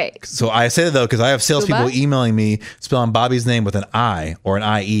Y. Okay. So I say that though because I have salespeople emailing me spelling Bobby's name with an I or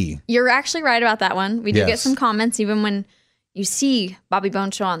an IE. You're actually right about that one. We do get some comments even when you see Bobby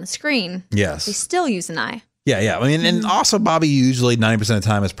Bones Show on the screen. Yes. They still use an I. Yeah. I mean, and also Bobby usually 90% of the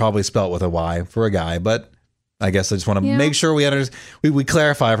time is probably spelled with a Y for a guy, but I guess I just want to make sure we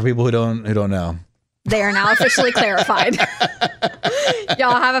clarify for people who don't know. They are now officially clarified.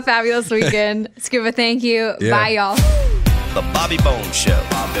 Y'all have a fabulous weekend. Scuba, thank you. Yeah. Bye, y'all. The Bobby Bones Show.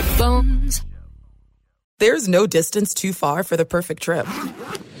 Bobby Bones. There's no distance too far for the perfect trip.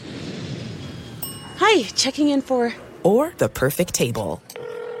 Hi, checking in for... Or the perfect table.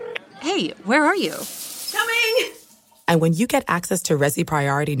 Hey, where are you? Coming! And when you get access to Resi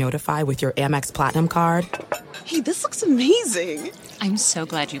Priority Notify with your Amex Platinum card... Hey, this looks amazing. I'm so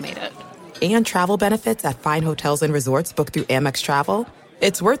glad you made it. And travel benefits at fine hotels and resorts booked through Amex Travel,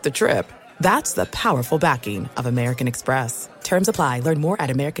 it's worth the trip. That's the powerful backing of American Express. Terms apply. Learn more at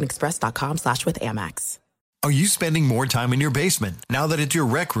americanexpress.com/withAmex. Are you spending more time in your basement now that it's your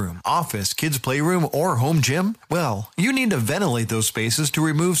rec room, office, kids' playroom, or home gym? Well, you need to ventilate those spaces to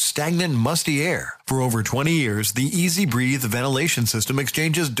remove stagnant, musty air. For over 20 years, the Easy Breathe ventilation system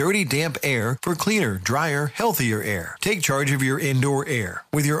exchanges dirty, damp air for cleaner, drier, healthier air. Take charge of your indoor air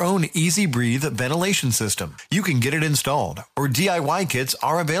with your own Easy Breathe ventilation system. You can get it installed, or DIY kits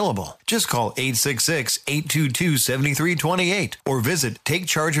are available. Just call 866-822-7328 or visit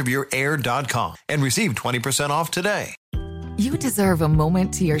takechargeofyourair.com and receive 20% off today. You deserve a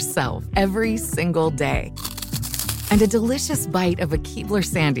moment to yourself every single day. And a delicious bite of a Keebler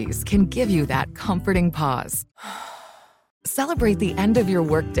Sandies can give you that comforting pause. Celebrate the end of your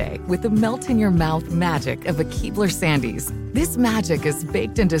workday with the melt-in-your-mouth magic of a Keebler Sandies. This magic is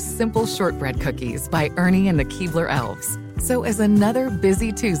baked into simple shortbread cookies by Ernie and the Keebler Elves. So as another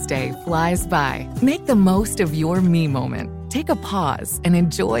busy Tuesday flies by, make the most of your me moment. Take a pause and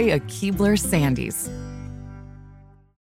enjoy a Keebler Sandies.